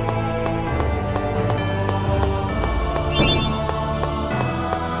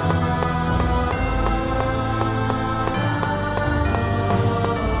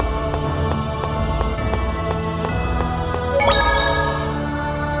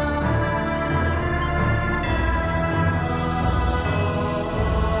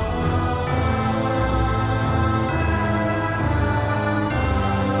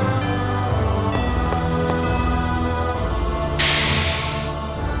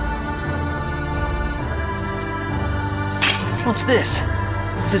 What's this?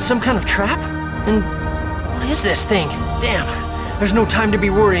 Is it some kind of trap? And what is this thing? Damn, there's no time to be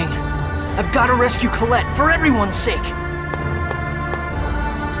worrying. I've got to rescue Colette for everyone's sake.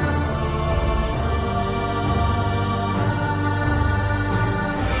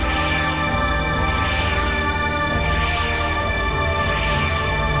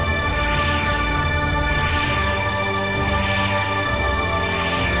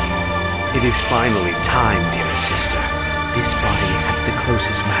 It is finally time, dearest sister. This body has the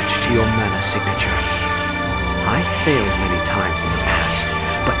closest match to your mana signature. I failed many times in the past,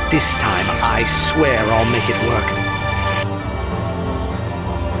 but this time I swear I'll make it work.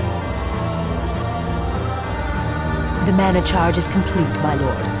 The mana charge is complete, my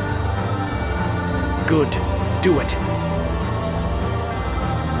lord. Good. Do it.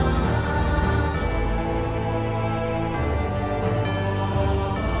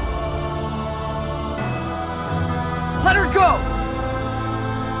 Let her go!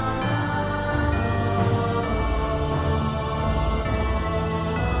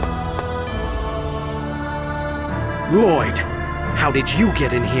 Lloyd, how did you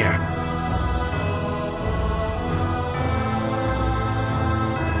get in here?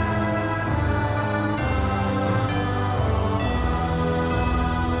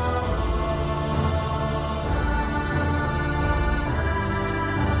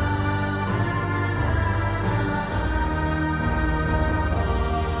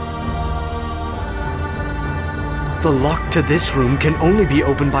 The lock to this room can only be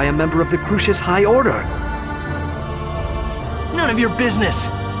opened by a member of the Crucius High Order. None of your business.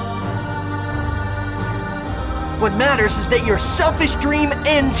 What matters is that your selfish dream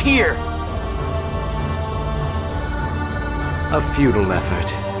ends here. A futile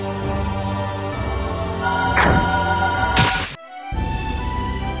effort.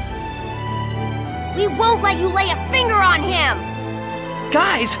 We won't let you lay a finger on him!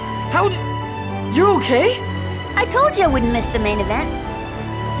 Guys, you're okay? I told you I wouldn't miss the main event.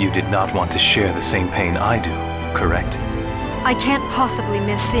 You did not want to share the same pain I do, correct? I can't possibly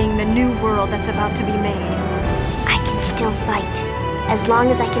miss seeing the new world that's about to be made. I can still fight. As long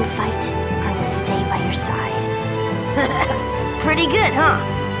as I can fight, I will stay by your side. Pretty good, huh?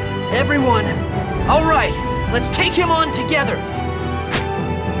 Everyone, all right, let's take him on together.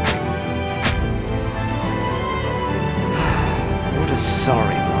 What a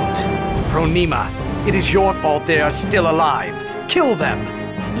sorry lot. Pronema, it is your fault they are still alive. Kill them!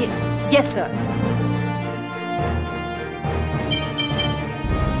 Yes, sir.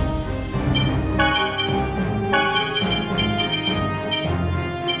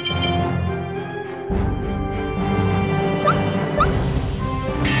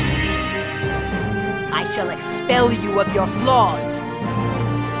 I shall expel you of your flaws.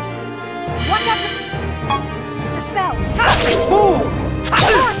 Watch out for the spell. Fool!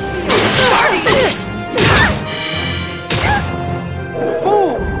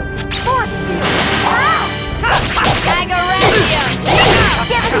 Fool! Force field.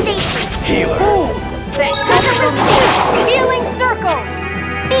 Devastation! Healer. Healing circle.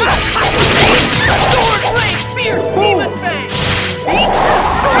 Sword blade, fierce demon fang!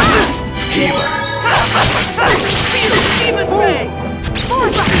 Healer. Fierce demon fang!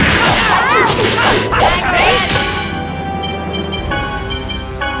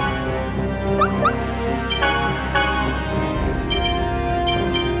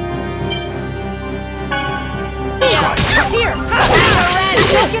 Here.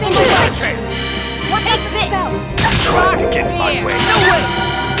 Just get in my way. What is this? Try to get in my way. No way.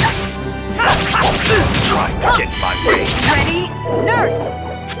 Try to get in my way. Ready? Nurse.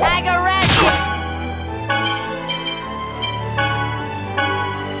 Agaratia.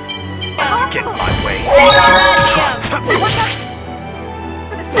 Get in my way. Watch out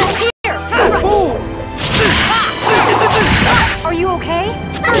for the spell here. Fool! Are you okay?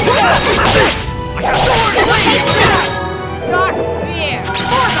 Dark sphere.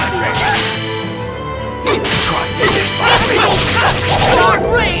 Try to get in my way. Dark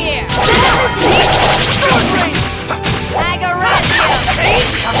sphere. Agaratia.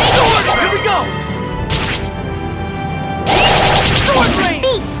 Here we go! Sword blade.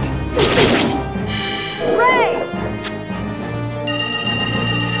 Beast! Ray.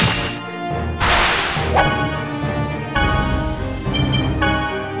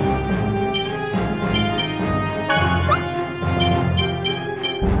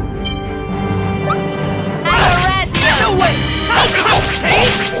 Agaratia. No way!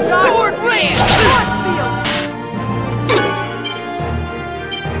 Sword blade. Force field.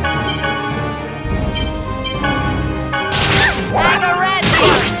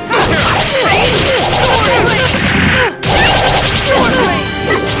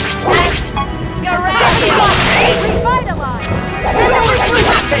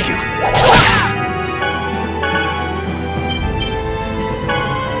 Thank you.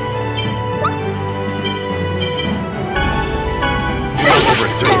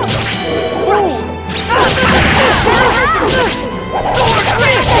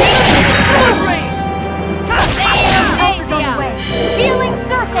 Healing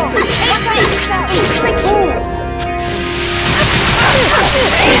circle.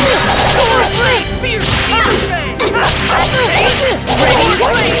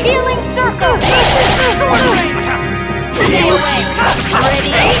 Healing circle. Stay away.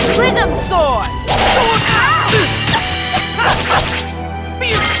 Ready. Prism sword.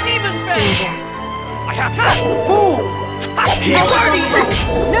 Fierce demon fang! I have to. Fool!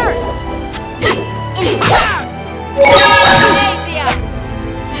 Nurse.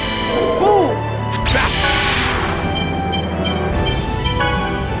 Fool!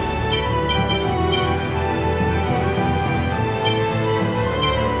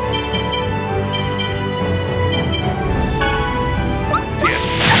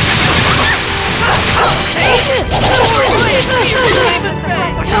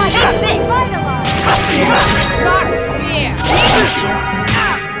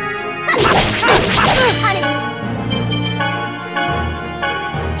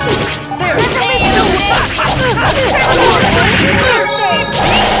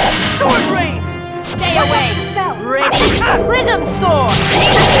 sword!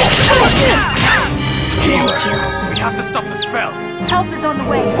 Healer! We have to stop the spell! Help is on the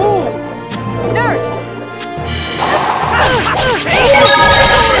way. Fool! Nurse!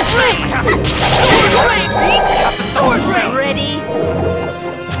 Sword ring! Ready?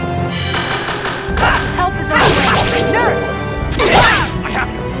 Help is on the way. Nurse! I have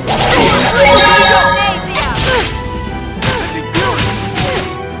you!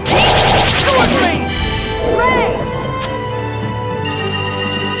 Sword ring! Ray!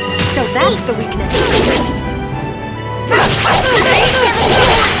 So that's the weakness. I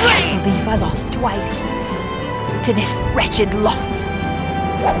believe I lost twice to this wretched lot.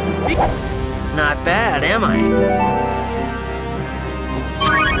 Not bad, am I?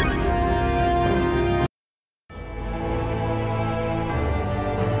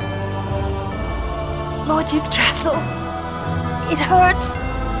 Lord Yggdrasil, it hurts.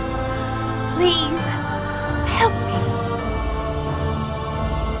 Please, help me.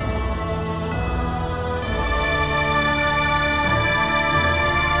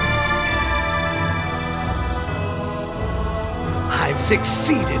 I've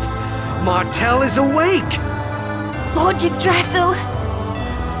succeeded. Martel is awake. Lord Yggdrasil,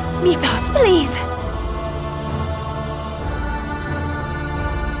 Mythos, please.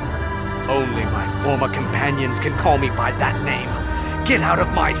 Only my former companions can call me by that name. Get out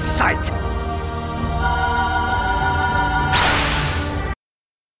of my sight!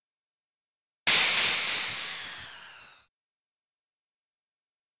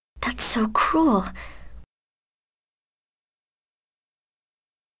 That's so cruel.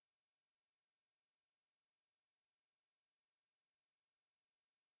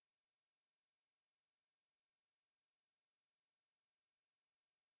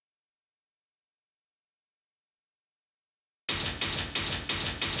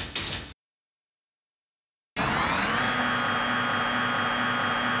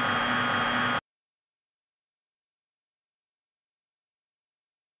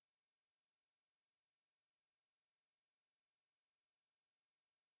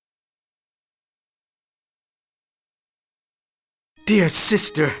 Dear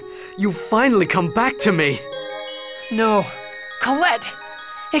sister, you've finally come back to me. No. Colette!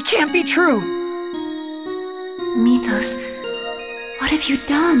 It can't be true! Mythos, what have you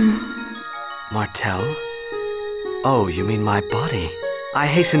done? Martel? Oh, you mean my body? I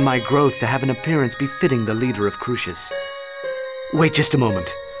hasten my growth to have an appearance befitting the leader of Crucius. Wait just a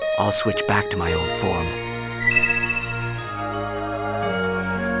moment. I'll switch back to my old form.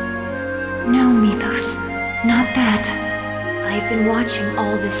 No, Mythos, not that. I've been watching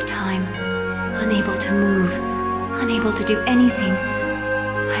all this time, unable to move, unable to do anything.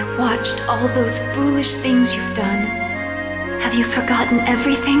 I watched all those foolish things you've done. Have you forgotten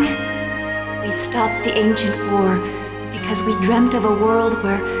everything? We stopped the ancient war because we dreamt of a world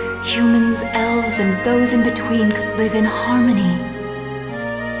where humans, elves, and those in between could live in harmony.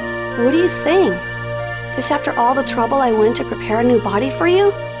 What are you saying? This after all the trouble I went to prepare a new body for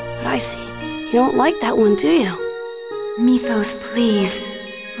you? But I see. You don't like that one, do you? Mythos, please,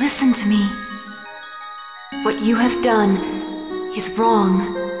 listen to me. What you have done is wrong.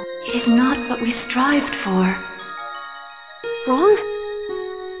 It is not what we strived for. Wrong?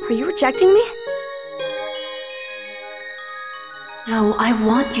 Are you rejecting me? No, I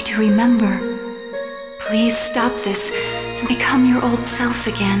want you to remember. Please stop this and become your old self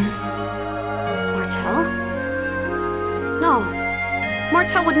again. Martel? No.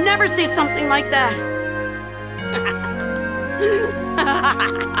 Martel would never say something like that. I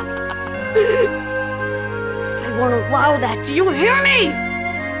won't allow that. Do you hear me?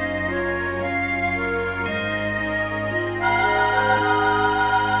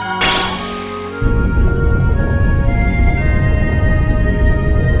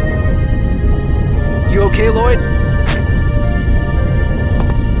 You okay, Lloyd?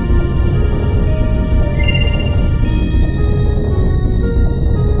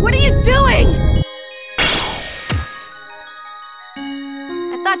 What are you doing?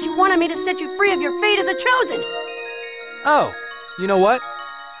 I thought you wanted me to set you free of your fate as a chosen. Oh, you know what?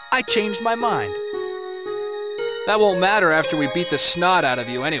 I changed my mind. That won't matter after we beat the snot out of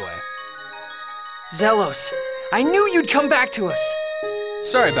you anyway. Zelos, I knew you'd come back to us.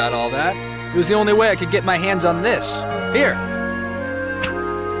 Sorry about all that. It was the only way I could get my hands on this. Here.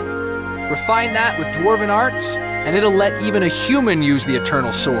 Refine that with dwarven arts, and it'll let even a human use the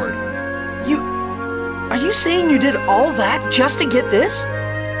Eternal Sword. Are you saying you did all that just to get this?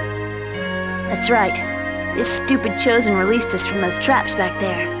 That's right. This stupid chosen released us from those traps back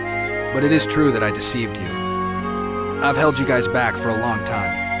there. But it is true that I deceived you. I've held you guys back for a long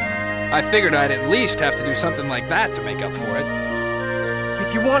time. I figured I'd at least have to do something like that to make up for it.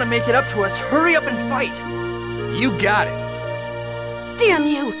 If you want to make it up to us, hurry up and fight. You got it. Damn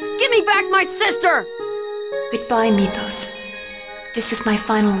you! Give me back my sister! Goodbye, Mythos. This is my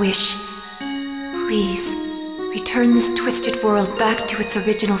final wish. Please, return this twisted world back to its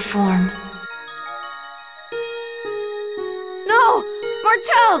original form. No!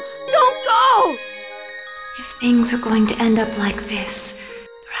 Martel! Don't go! If things are going to end up like this,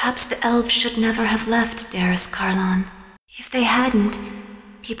 perhaps the elves should never have left Darus Carlon. If they hadn't,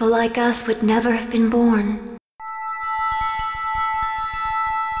 people like us would never have been born.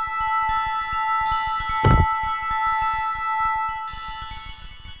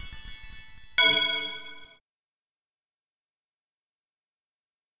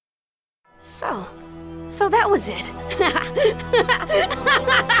 So that was it.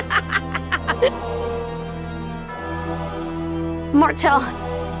 Martel,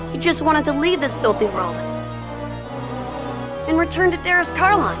 you just wanted to leave this filthy world. And return to Darus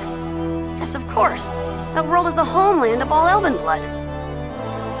Carlon. Yes, of course. That world is the homeland of all elven blood.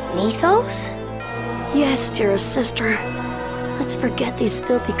 Mythos? Yes, dearest sister. Let's forget these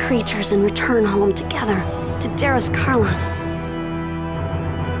filthy creatures and return home together to Darus Carlon.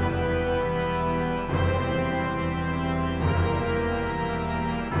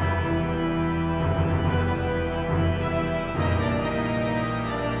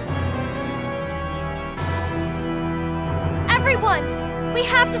 We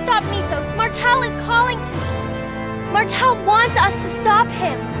have to stop Mythos. Martel is calling to me. Martel wants us to stop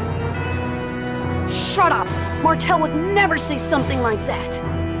him. Shut up! Martel would never say something like that.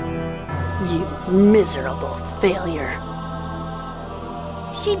 You miserable failure.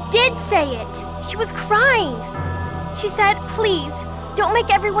 She did say it. She was crying. She said, please, don't make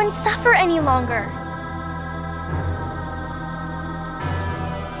everyone suffer any longer.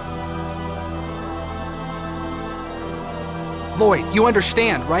 Lloyd, you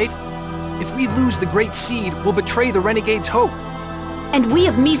understand, right? If we lose the Great Seed, we'll betray the Renegade's hope. And we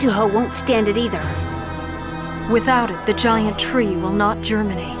of Mizuho won't stand it either. Without it, the giant tree will not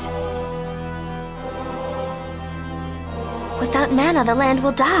germinate. Without mana, the land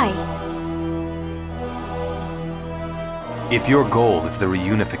will die. If your goal is the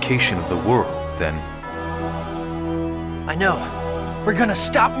reunification of the world, then... I know. We're gonna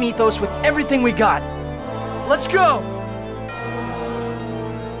stop Mythos with everything we got. Let's go!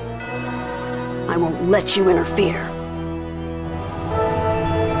 I won't let you interfere.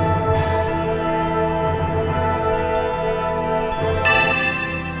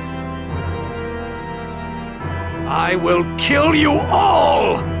 I will kill you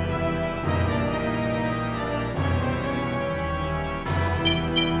all!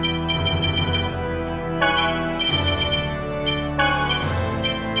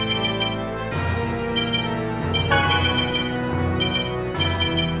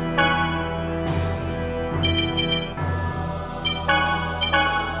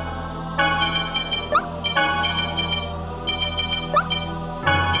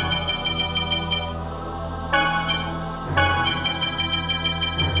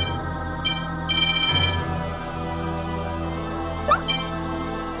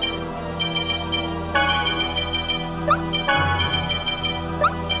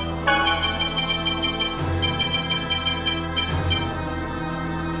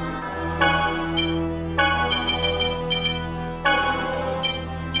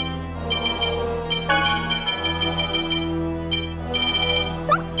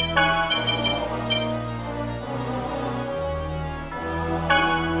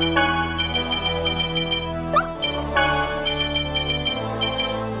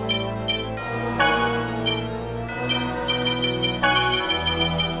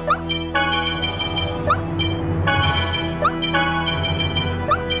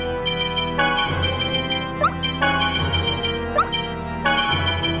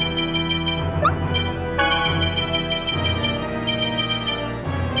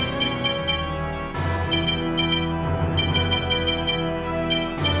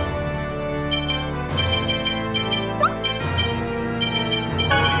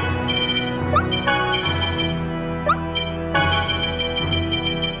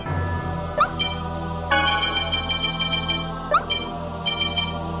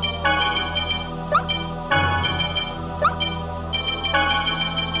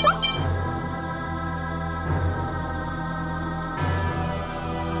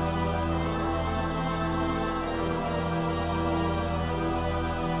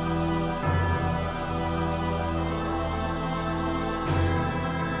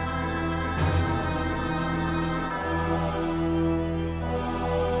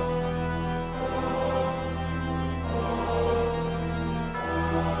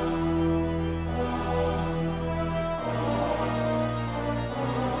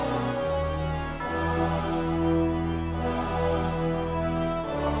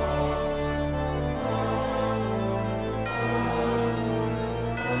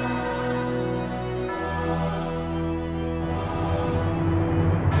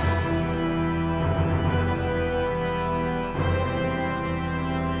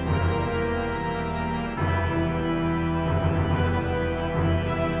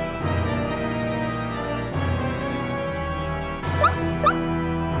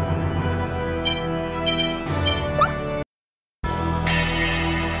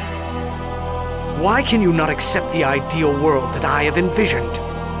 Why can you not accept the ideal world that I have envisioned?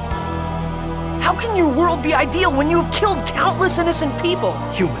 How can your world be ideal when you have killed countless innocent people?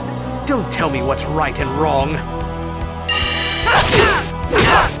 Human, don't tell me what's right and wrong.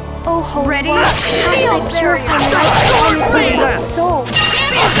 Oh, Holy Ready? One, cast thy purifying light on his soul.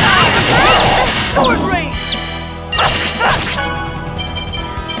 Sword rain!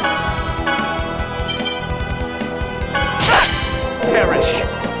 Perish.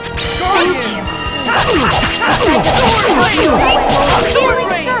 Thank you. Sword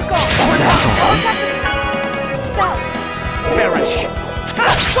rain! Perish.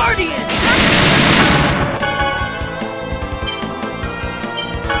 Guardian!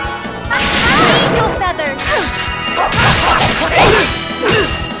 Angel feathers.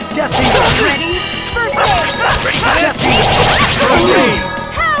 Death Eater. Ready? First aid. Ready for this? First aid.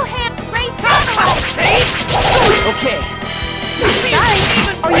 How hand race satellite. Okay. Sorry.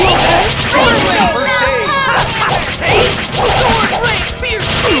 Are you okay? Sword rain! First aid. Sword rain! Spear!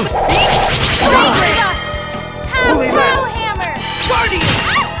 Rain dust. Holy Pow Lance. hammer. Guardian!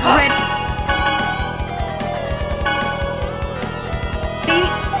 Ready?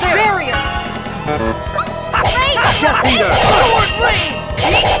 Barrier! Right. Death Eater. Sword rain!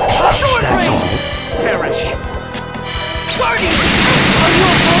 Sword That's rain! all. Perish. Guardian! Are you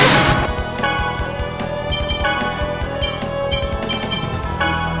okay?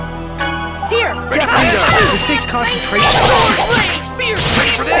 Here! Death Eater. This takes concentration. Sword rain! Spear!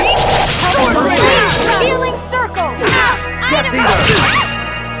 Ready for this? Sword First rain! aid. Healing circle. Death Eater.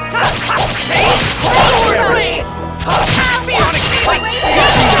 Sword rain! Sonic Blade!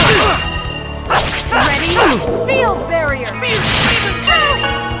 Ready? Field barrier!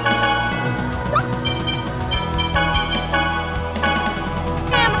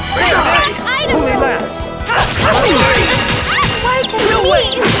 Holy Lance. Why to me?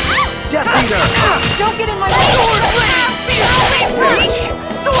 Death Eater. Don't get in my way! Perish.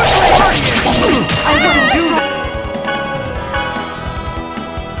 Sword rain! I wouldn't do that.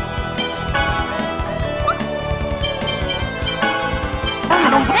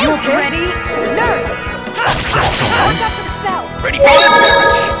 You okay? Ready? Nurse! That's all. Watch out for the spell! Ready for this?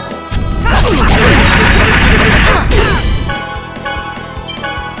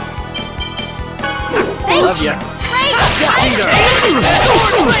 Love ya. Death Eater.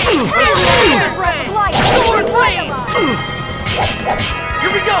 Sword rain! Sword rain!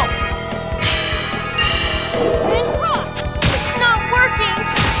 Here we go! And cross. It's not working.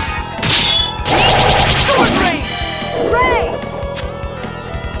 Sword rain! Ray!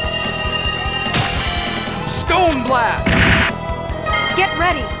 Stone blast! Get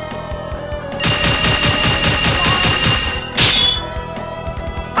ready!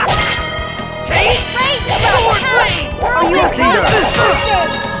 Take! Sword rain! Are you Death Eater.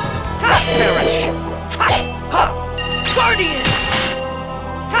 Perish. Guardian!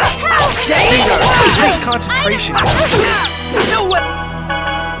 Death Eater. This takes concentration. No way!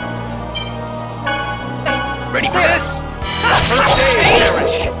 Ready for this? First aid.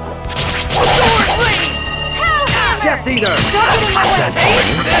 Perish. Sword rain! Death Eater. That's Take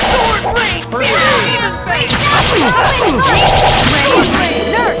all. this! Sword rain! First aid. Ready?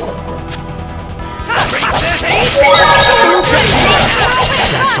 Nurse! Ready for this?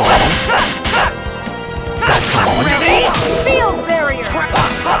 That's all. That's all. Ready? Field barrier!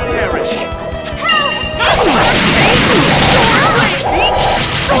 Perish.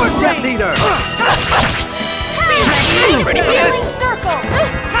 Sword Death rain! Eater. Ready for this? Circle!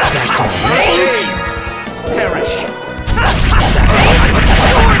 That's all. Perish.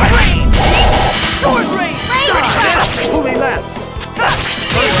 Sword rain! Sword rain! Ready for this? Holy Lance.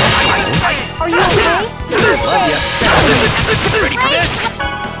 Are you okay? Love ya. Ready for this?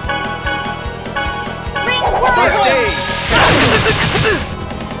 Ring First whirlwind. aid.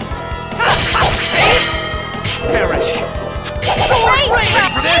 Perish. Sword rain! Ready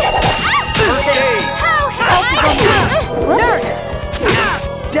for this? First aid. Help is on the way. Nurse!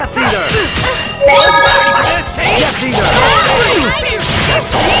 Death Eater. Ready for this? Death Eater.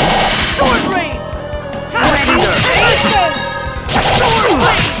 That's all. Sword rain! Death Eater. Sword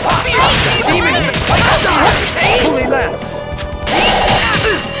rain! Demon hit! Holy Lance.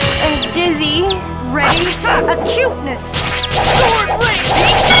 And dizzy. Ready? Acuteness! Sword rain!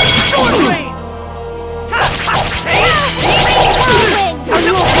 Sword rain! Whirlwind. Are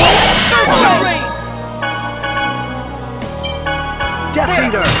you okay? Sword rain! Death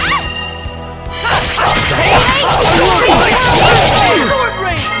Eater. Sword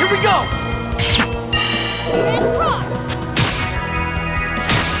rain! Here we go! And cross.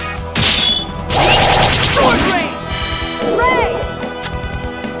 Sword rain! Ray!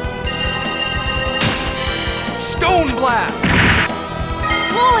 blast!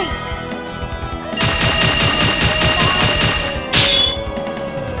 Lloyd!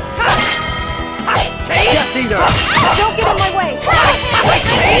 Death Eater! Don't get in my way!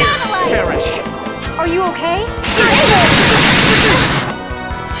 Perish! Are you okay?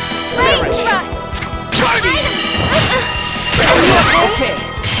 Perish! Okay.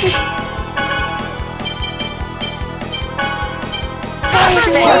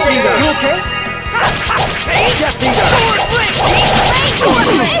 Death Eater! You okay? Death Eater!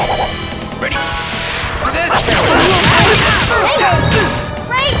 Ready for this?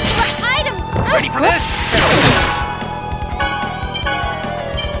 Ready for this?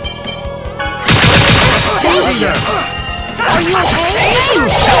 Death Eater! Are you okay?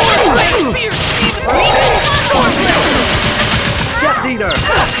 Death Eater!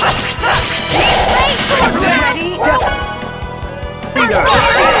 Ready? Death Eater!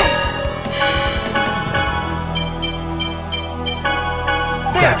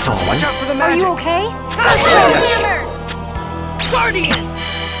 That's all. Watch out for the Are magic. you okay? Guardian!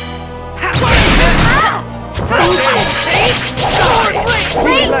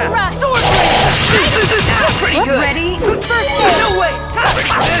 Sword Pretty good. Ready? No way. Ready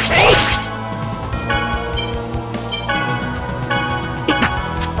for this?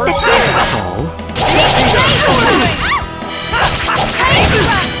 That's all.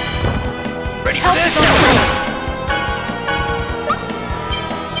 Ready for this?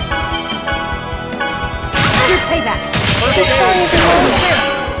 Here's payback.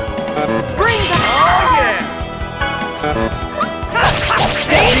 Bring the oh yeah!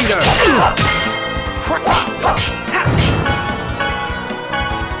 Death Eater!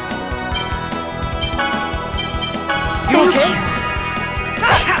 You okay?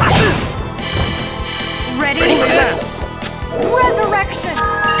 Ready? Ready for this? Resurrection!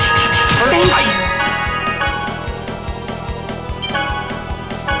 Thank you.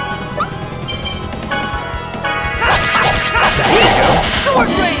 Sword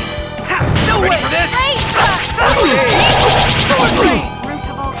rain! No way! Ready for this? Sword rain! Root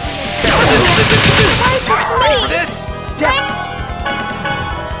of all Ready for this?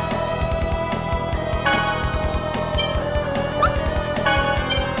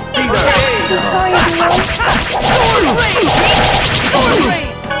 Sword rain! Sword rain!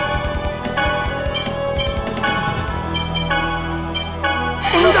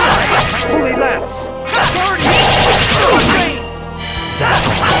 Holy Lance! Sword rain! That's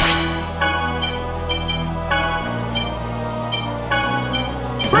all.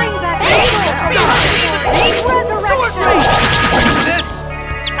 Bring back Sword resurrection! rain! Ready for this?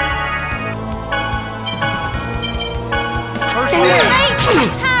 First aid!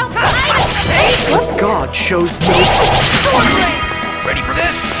 God shows no. Sword rain! Ready for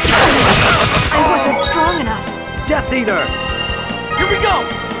this? I wasn't strong enough. Death Eater! Here we go!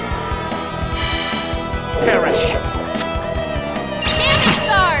 Perish! Damage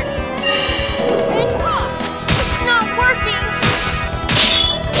guard! It's not working!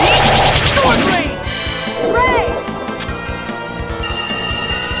 Sword rain! Ray!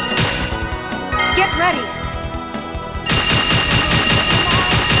 Get ready.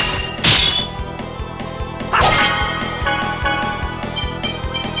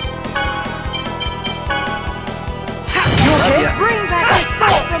 Bring back the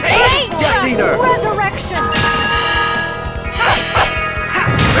soul from Death Eater! Resurrection!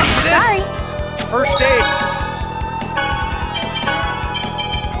 Ready for this? Sorry. First aid!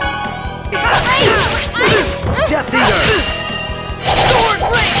 Death Eater! Sword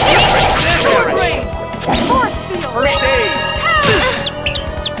rain! Ready for this? Sword rain! Force field! First aid!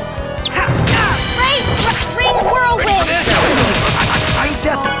 Ring Ready for whirlwind! this?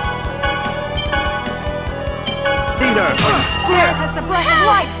 Death Eater! Flares has the breath of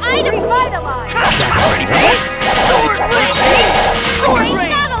life! Revitalize! Ready for this? Sword rain! Sword Ring rain!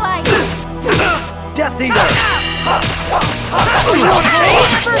 satellite! Death Eater! Sword rain!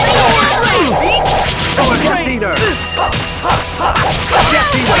 Sword Death rain! Eater!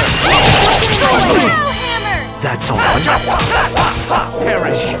 Death Eater! Hellhammer! That's all.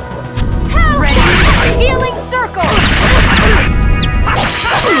 Perish! Ready? Healing circle!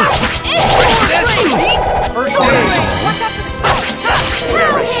 First aid! Watch out for the spell!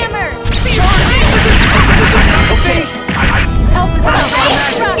 Perish! Hellhammer! Okay! Help us out!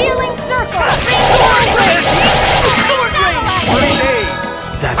 Healing circle! First aid!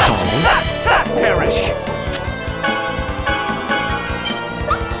 That's all. Perish!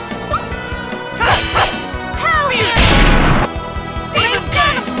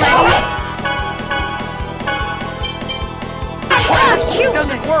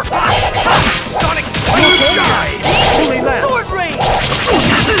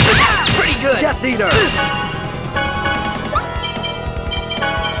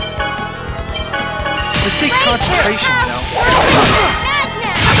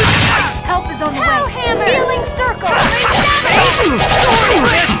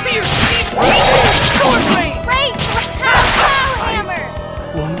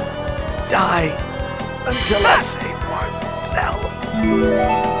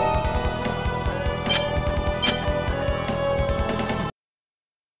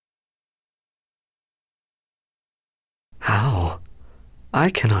 I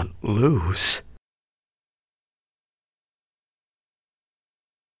cannot lose.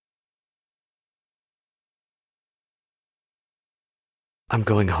 I'm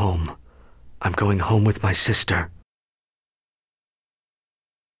going home. I'm going home with my sister.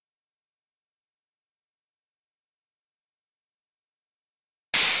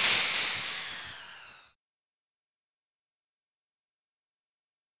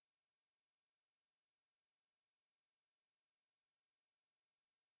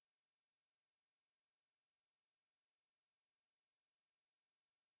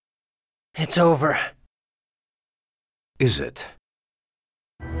 It's over. Is it?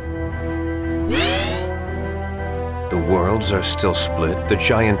 The worlds are still split. The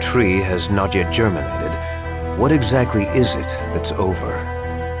giant tree has not yet germinated. What exactly is it that's over?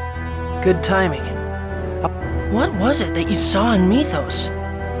 Good timing. What was it that you saw in Mythos?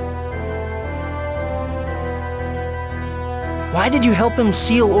 Why did you help him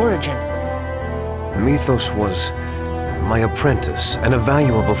seal Origin? Mythos was my apprentice and a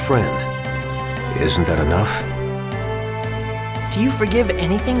valuable friend. Isn't that enough? Do you forgive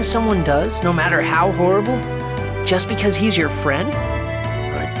anything someone does, no matter how horrible, just because he's your friend?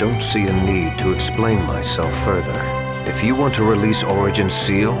 I don't see a need to explain myself further. If you want to release Origin's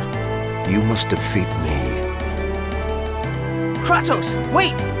seal, you must defeat me. Kratos,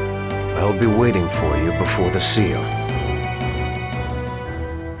 wait! I'll be waiting for you before the seal.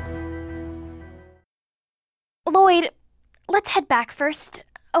 Lloyd, let's head back first,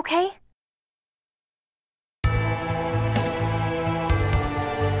 okay?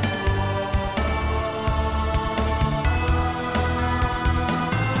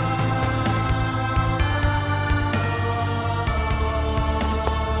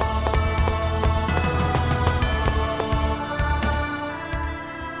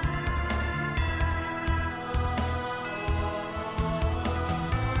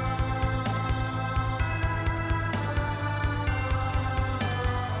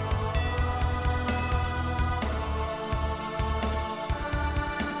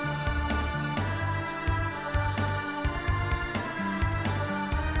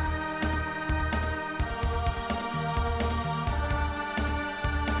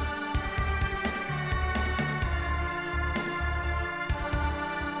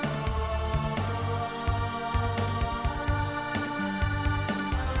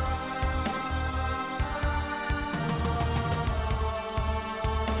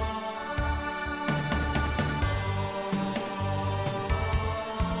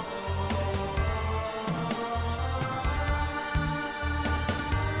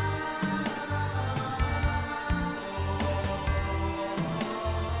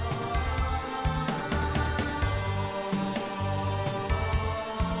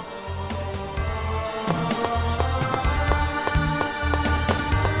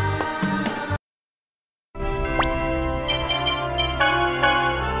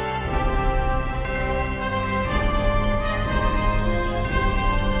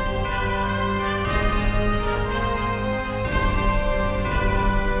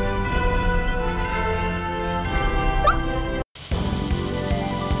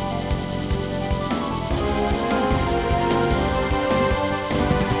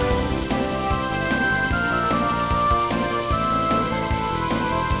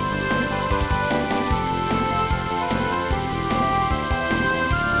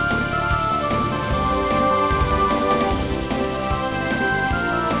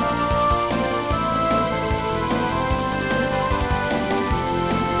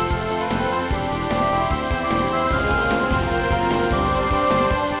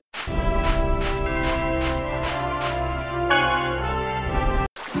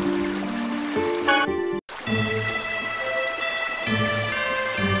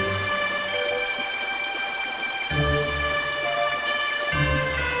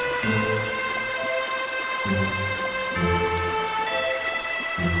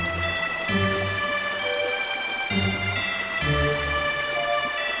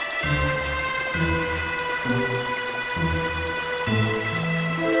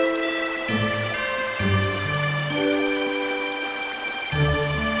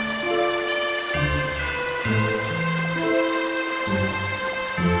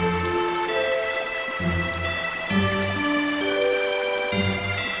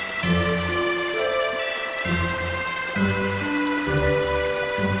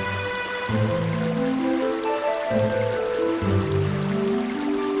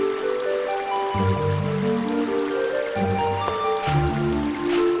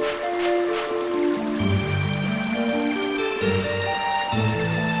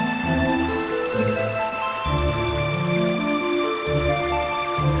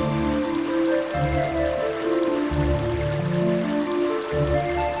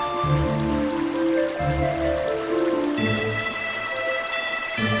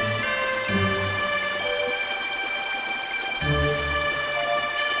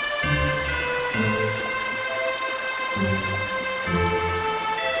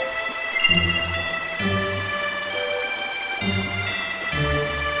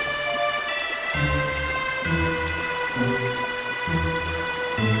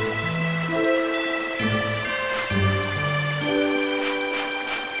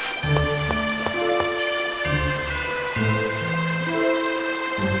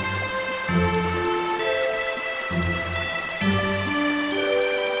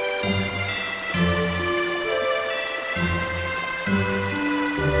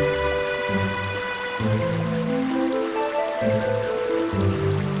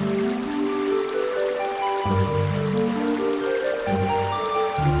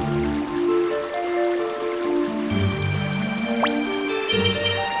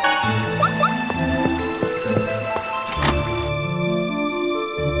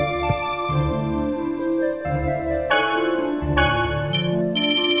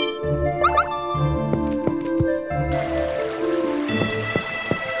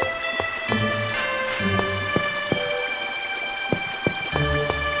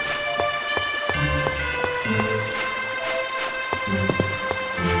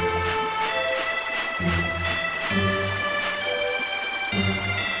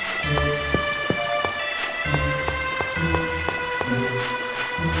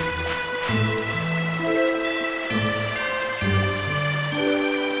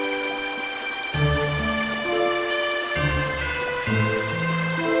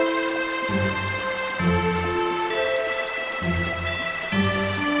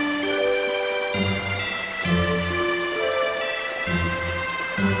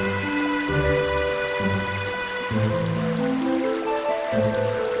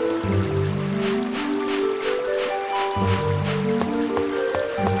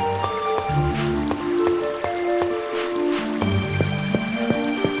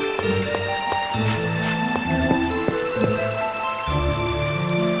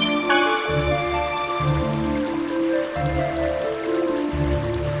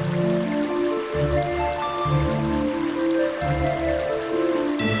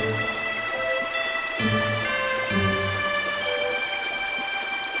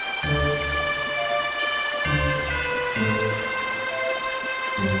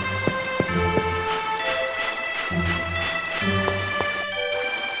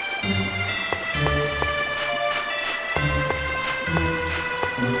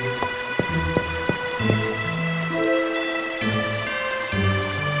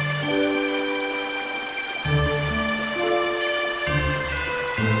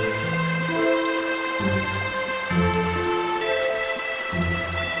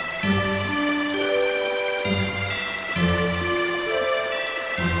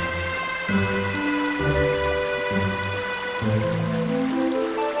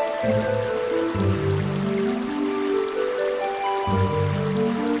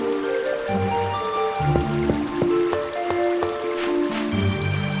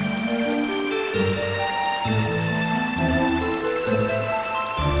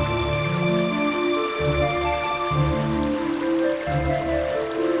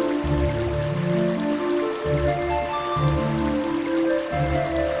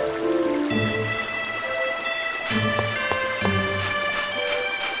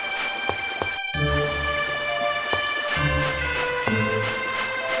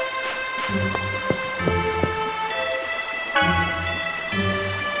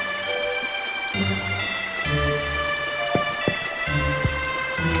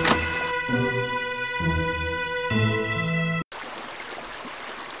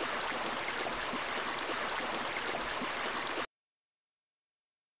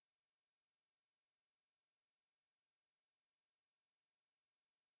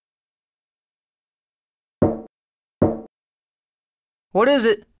 What is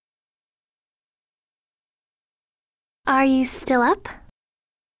it? Are you still up?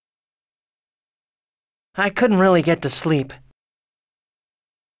 I couldn't really get to sleep.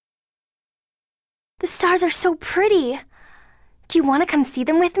 The stars are so pretty. Do you want to come see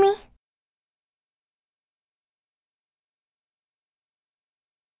them with me?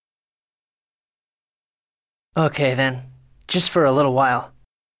 Okay then, just for a little while.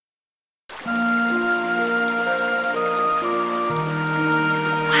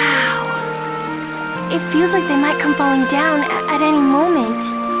 It feels like they might come falling down at any moment.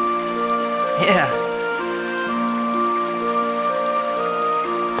 Yeah.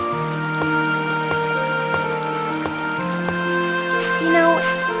 You know,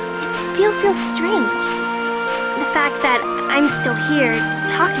 it still feels strange. The fact that I'm still here,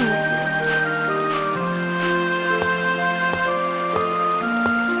 talking with you.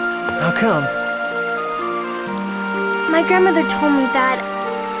 How come? My grandmother told me that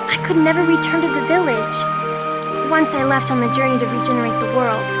I could never return to the village once I left on the journey to regenerate the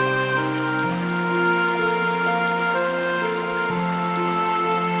world.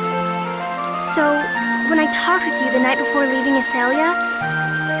 So, when I talked with you the night before leaving Asalia,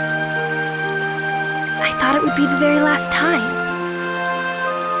 I thought it would be the very last time.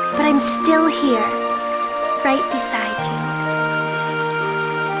 But I'm still here, right beside you.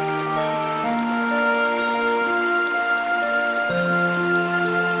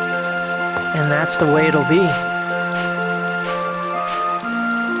 And that's the way it'll be.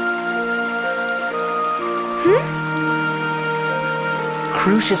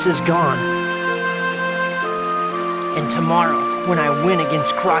 Crucius is gone. And tomorrow, when I win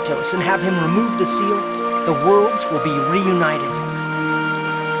against Kratos and have him remove the seal, the worlds will be reunited.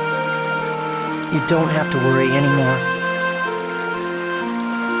 You don't have to worry anymore.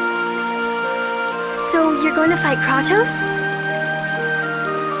 So you're going to fight Kratos?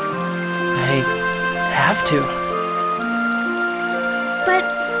 I have to. But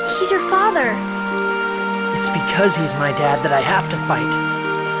he's your father. It's because he's my dad that I have to fight.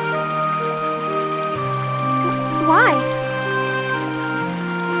 Why?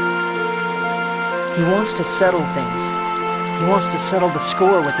 He wants to settle things. He wants to settle the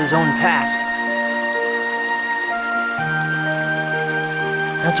score with his own past.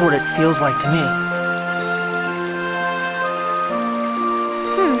 That's what it feels like to me.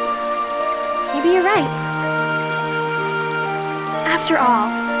 Maybe you're right. After all,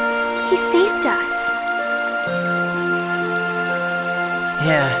 he saved us.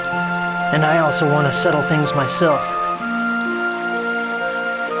 Yeah, and I also want to settle things myself.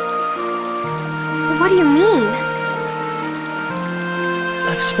 What do you mean?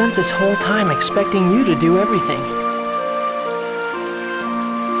 I've spent this whole time expecting you to do everything.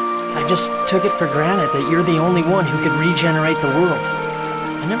 I just took it for granted that you're the only one who could regenerate the world.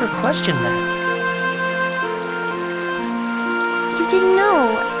 I never questioned that. You didn't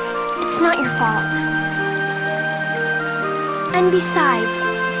know. It's not your fault. And besides,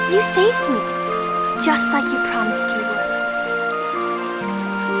 you saved me, just like you promised you would.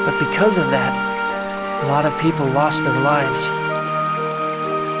 But because of that, a lot of people lost their lives.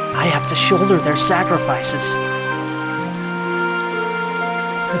 I have to shoulder their sacrifices.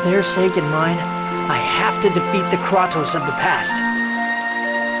 For their sake and mine, I have to defeat the Kratos of the past.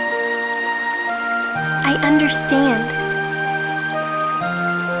 I understand.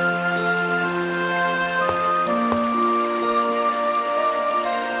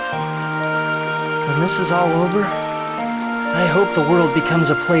 When this is all over, I hope the world becomes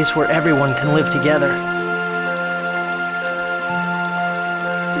a place where everyone can live together.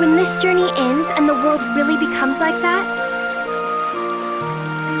 When this journey ends and the world really becomes like that,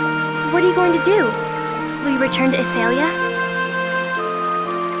 what are you going to do? Will you return to Isalia?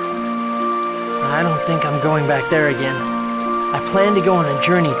 I don't think I'm going back there again. I plan to go on a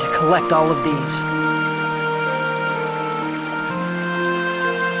journey to collect all of these.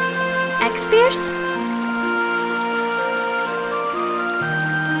 X-Spheres?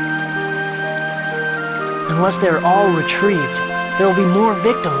 Unless they're all retrieved, there will be more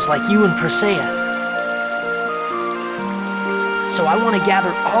victims like you and Persea. So I want to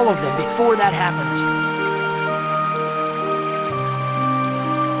gather all of them before that happens.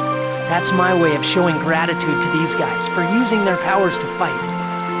 That's my way of showing gratitude to these guys for using their powers to fight.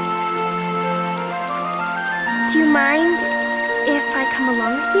 Do you mind if I come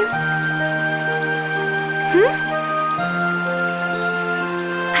along with you?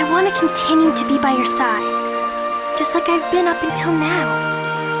 I want to continue to be by your side, just like I've been up until now.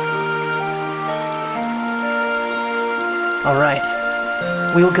 All right,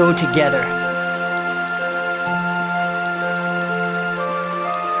 we'll go together.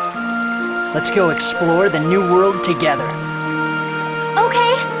 Let's go explore the new world together.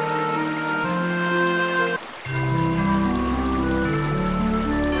 Okay.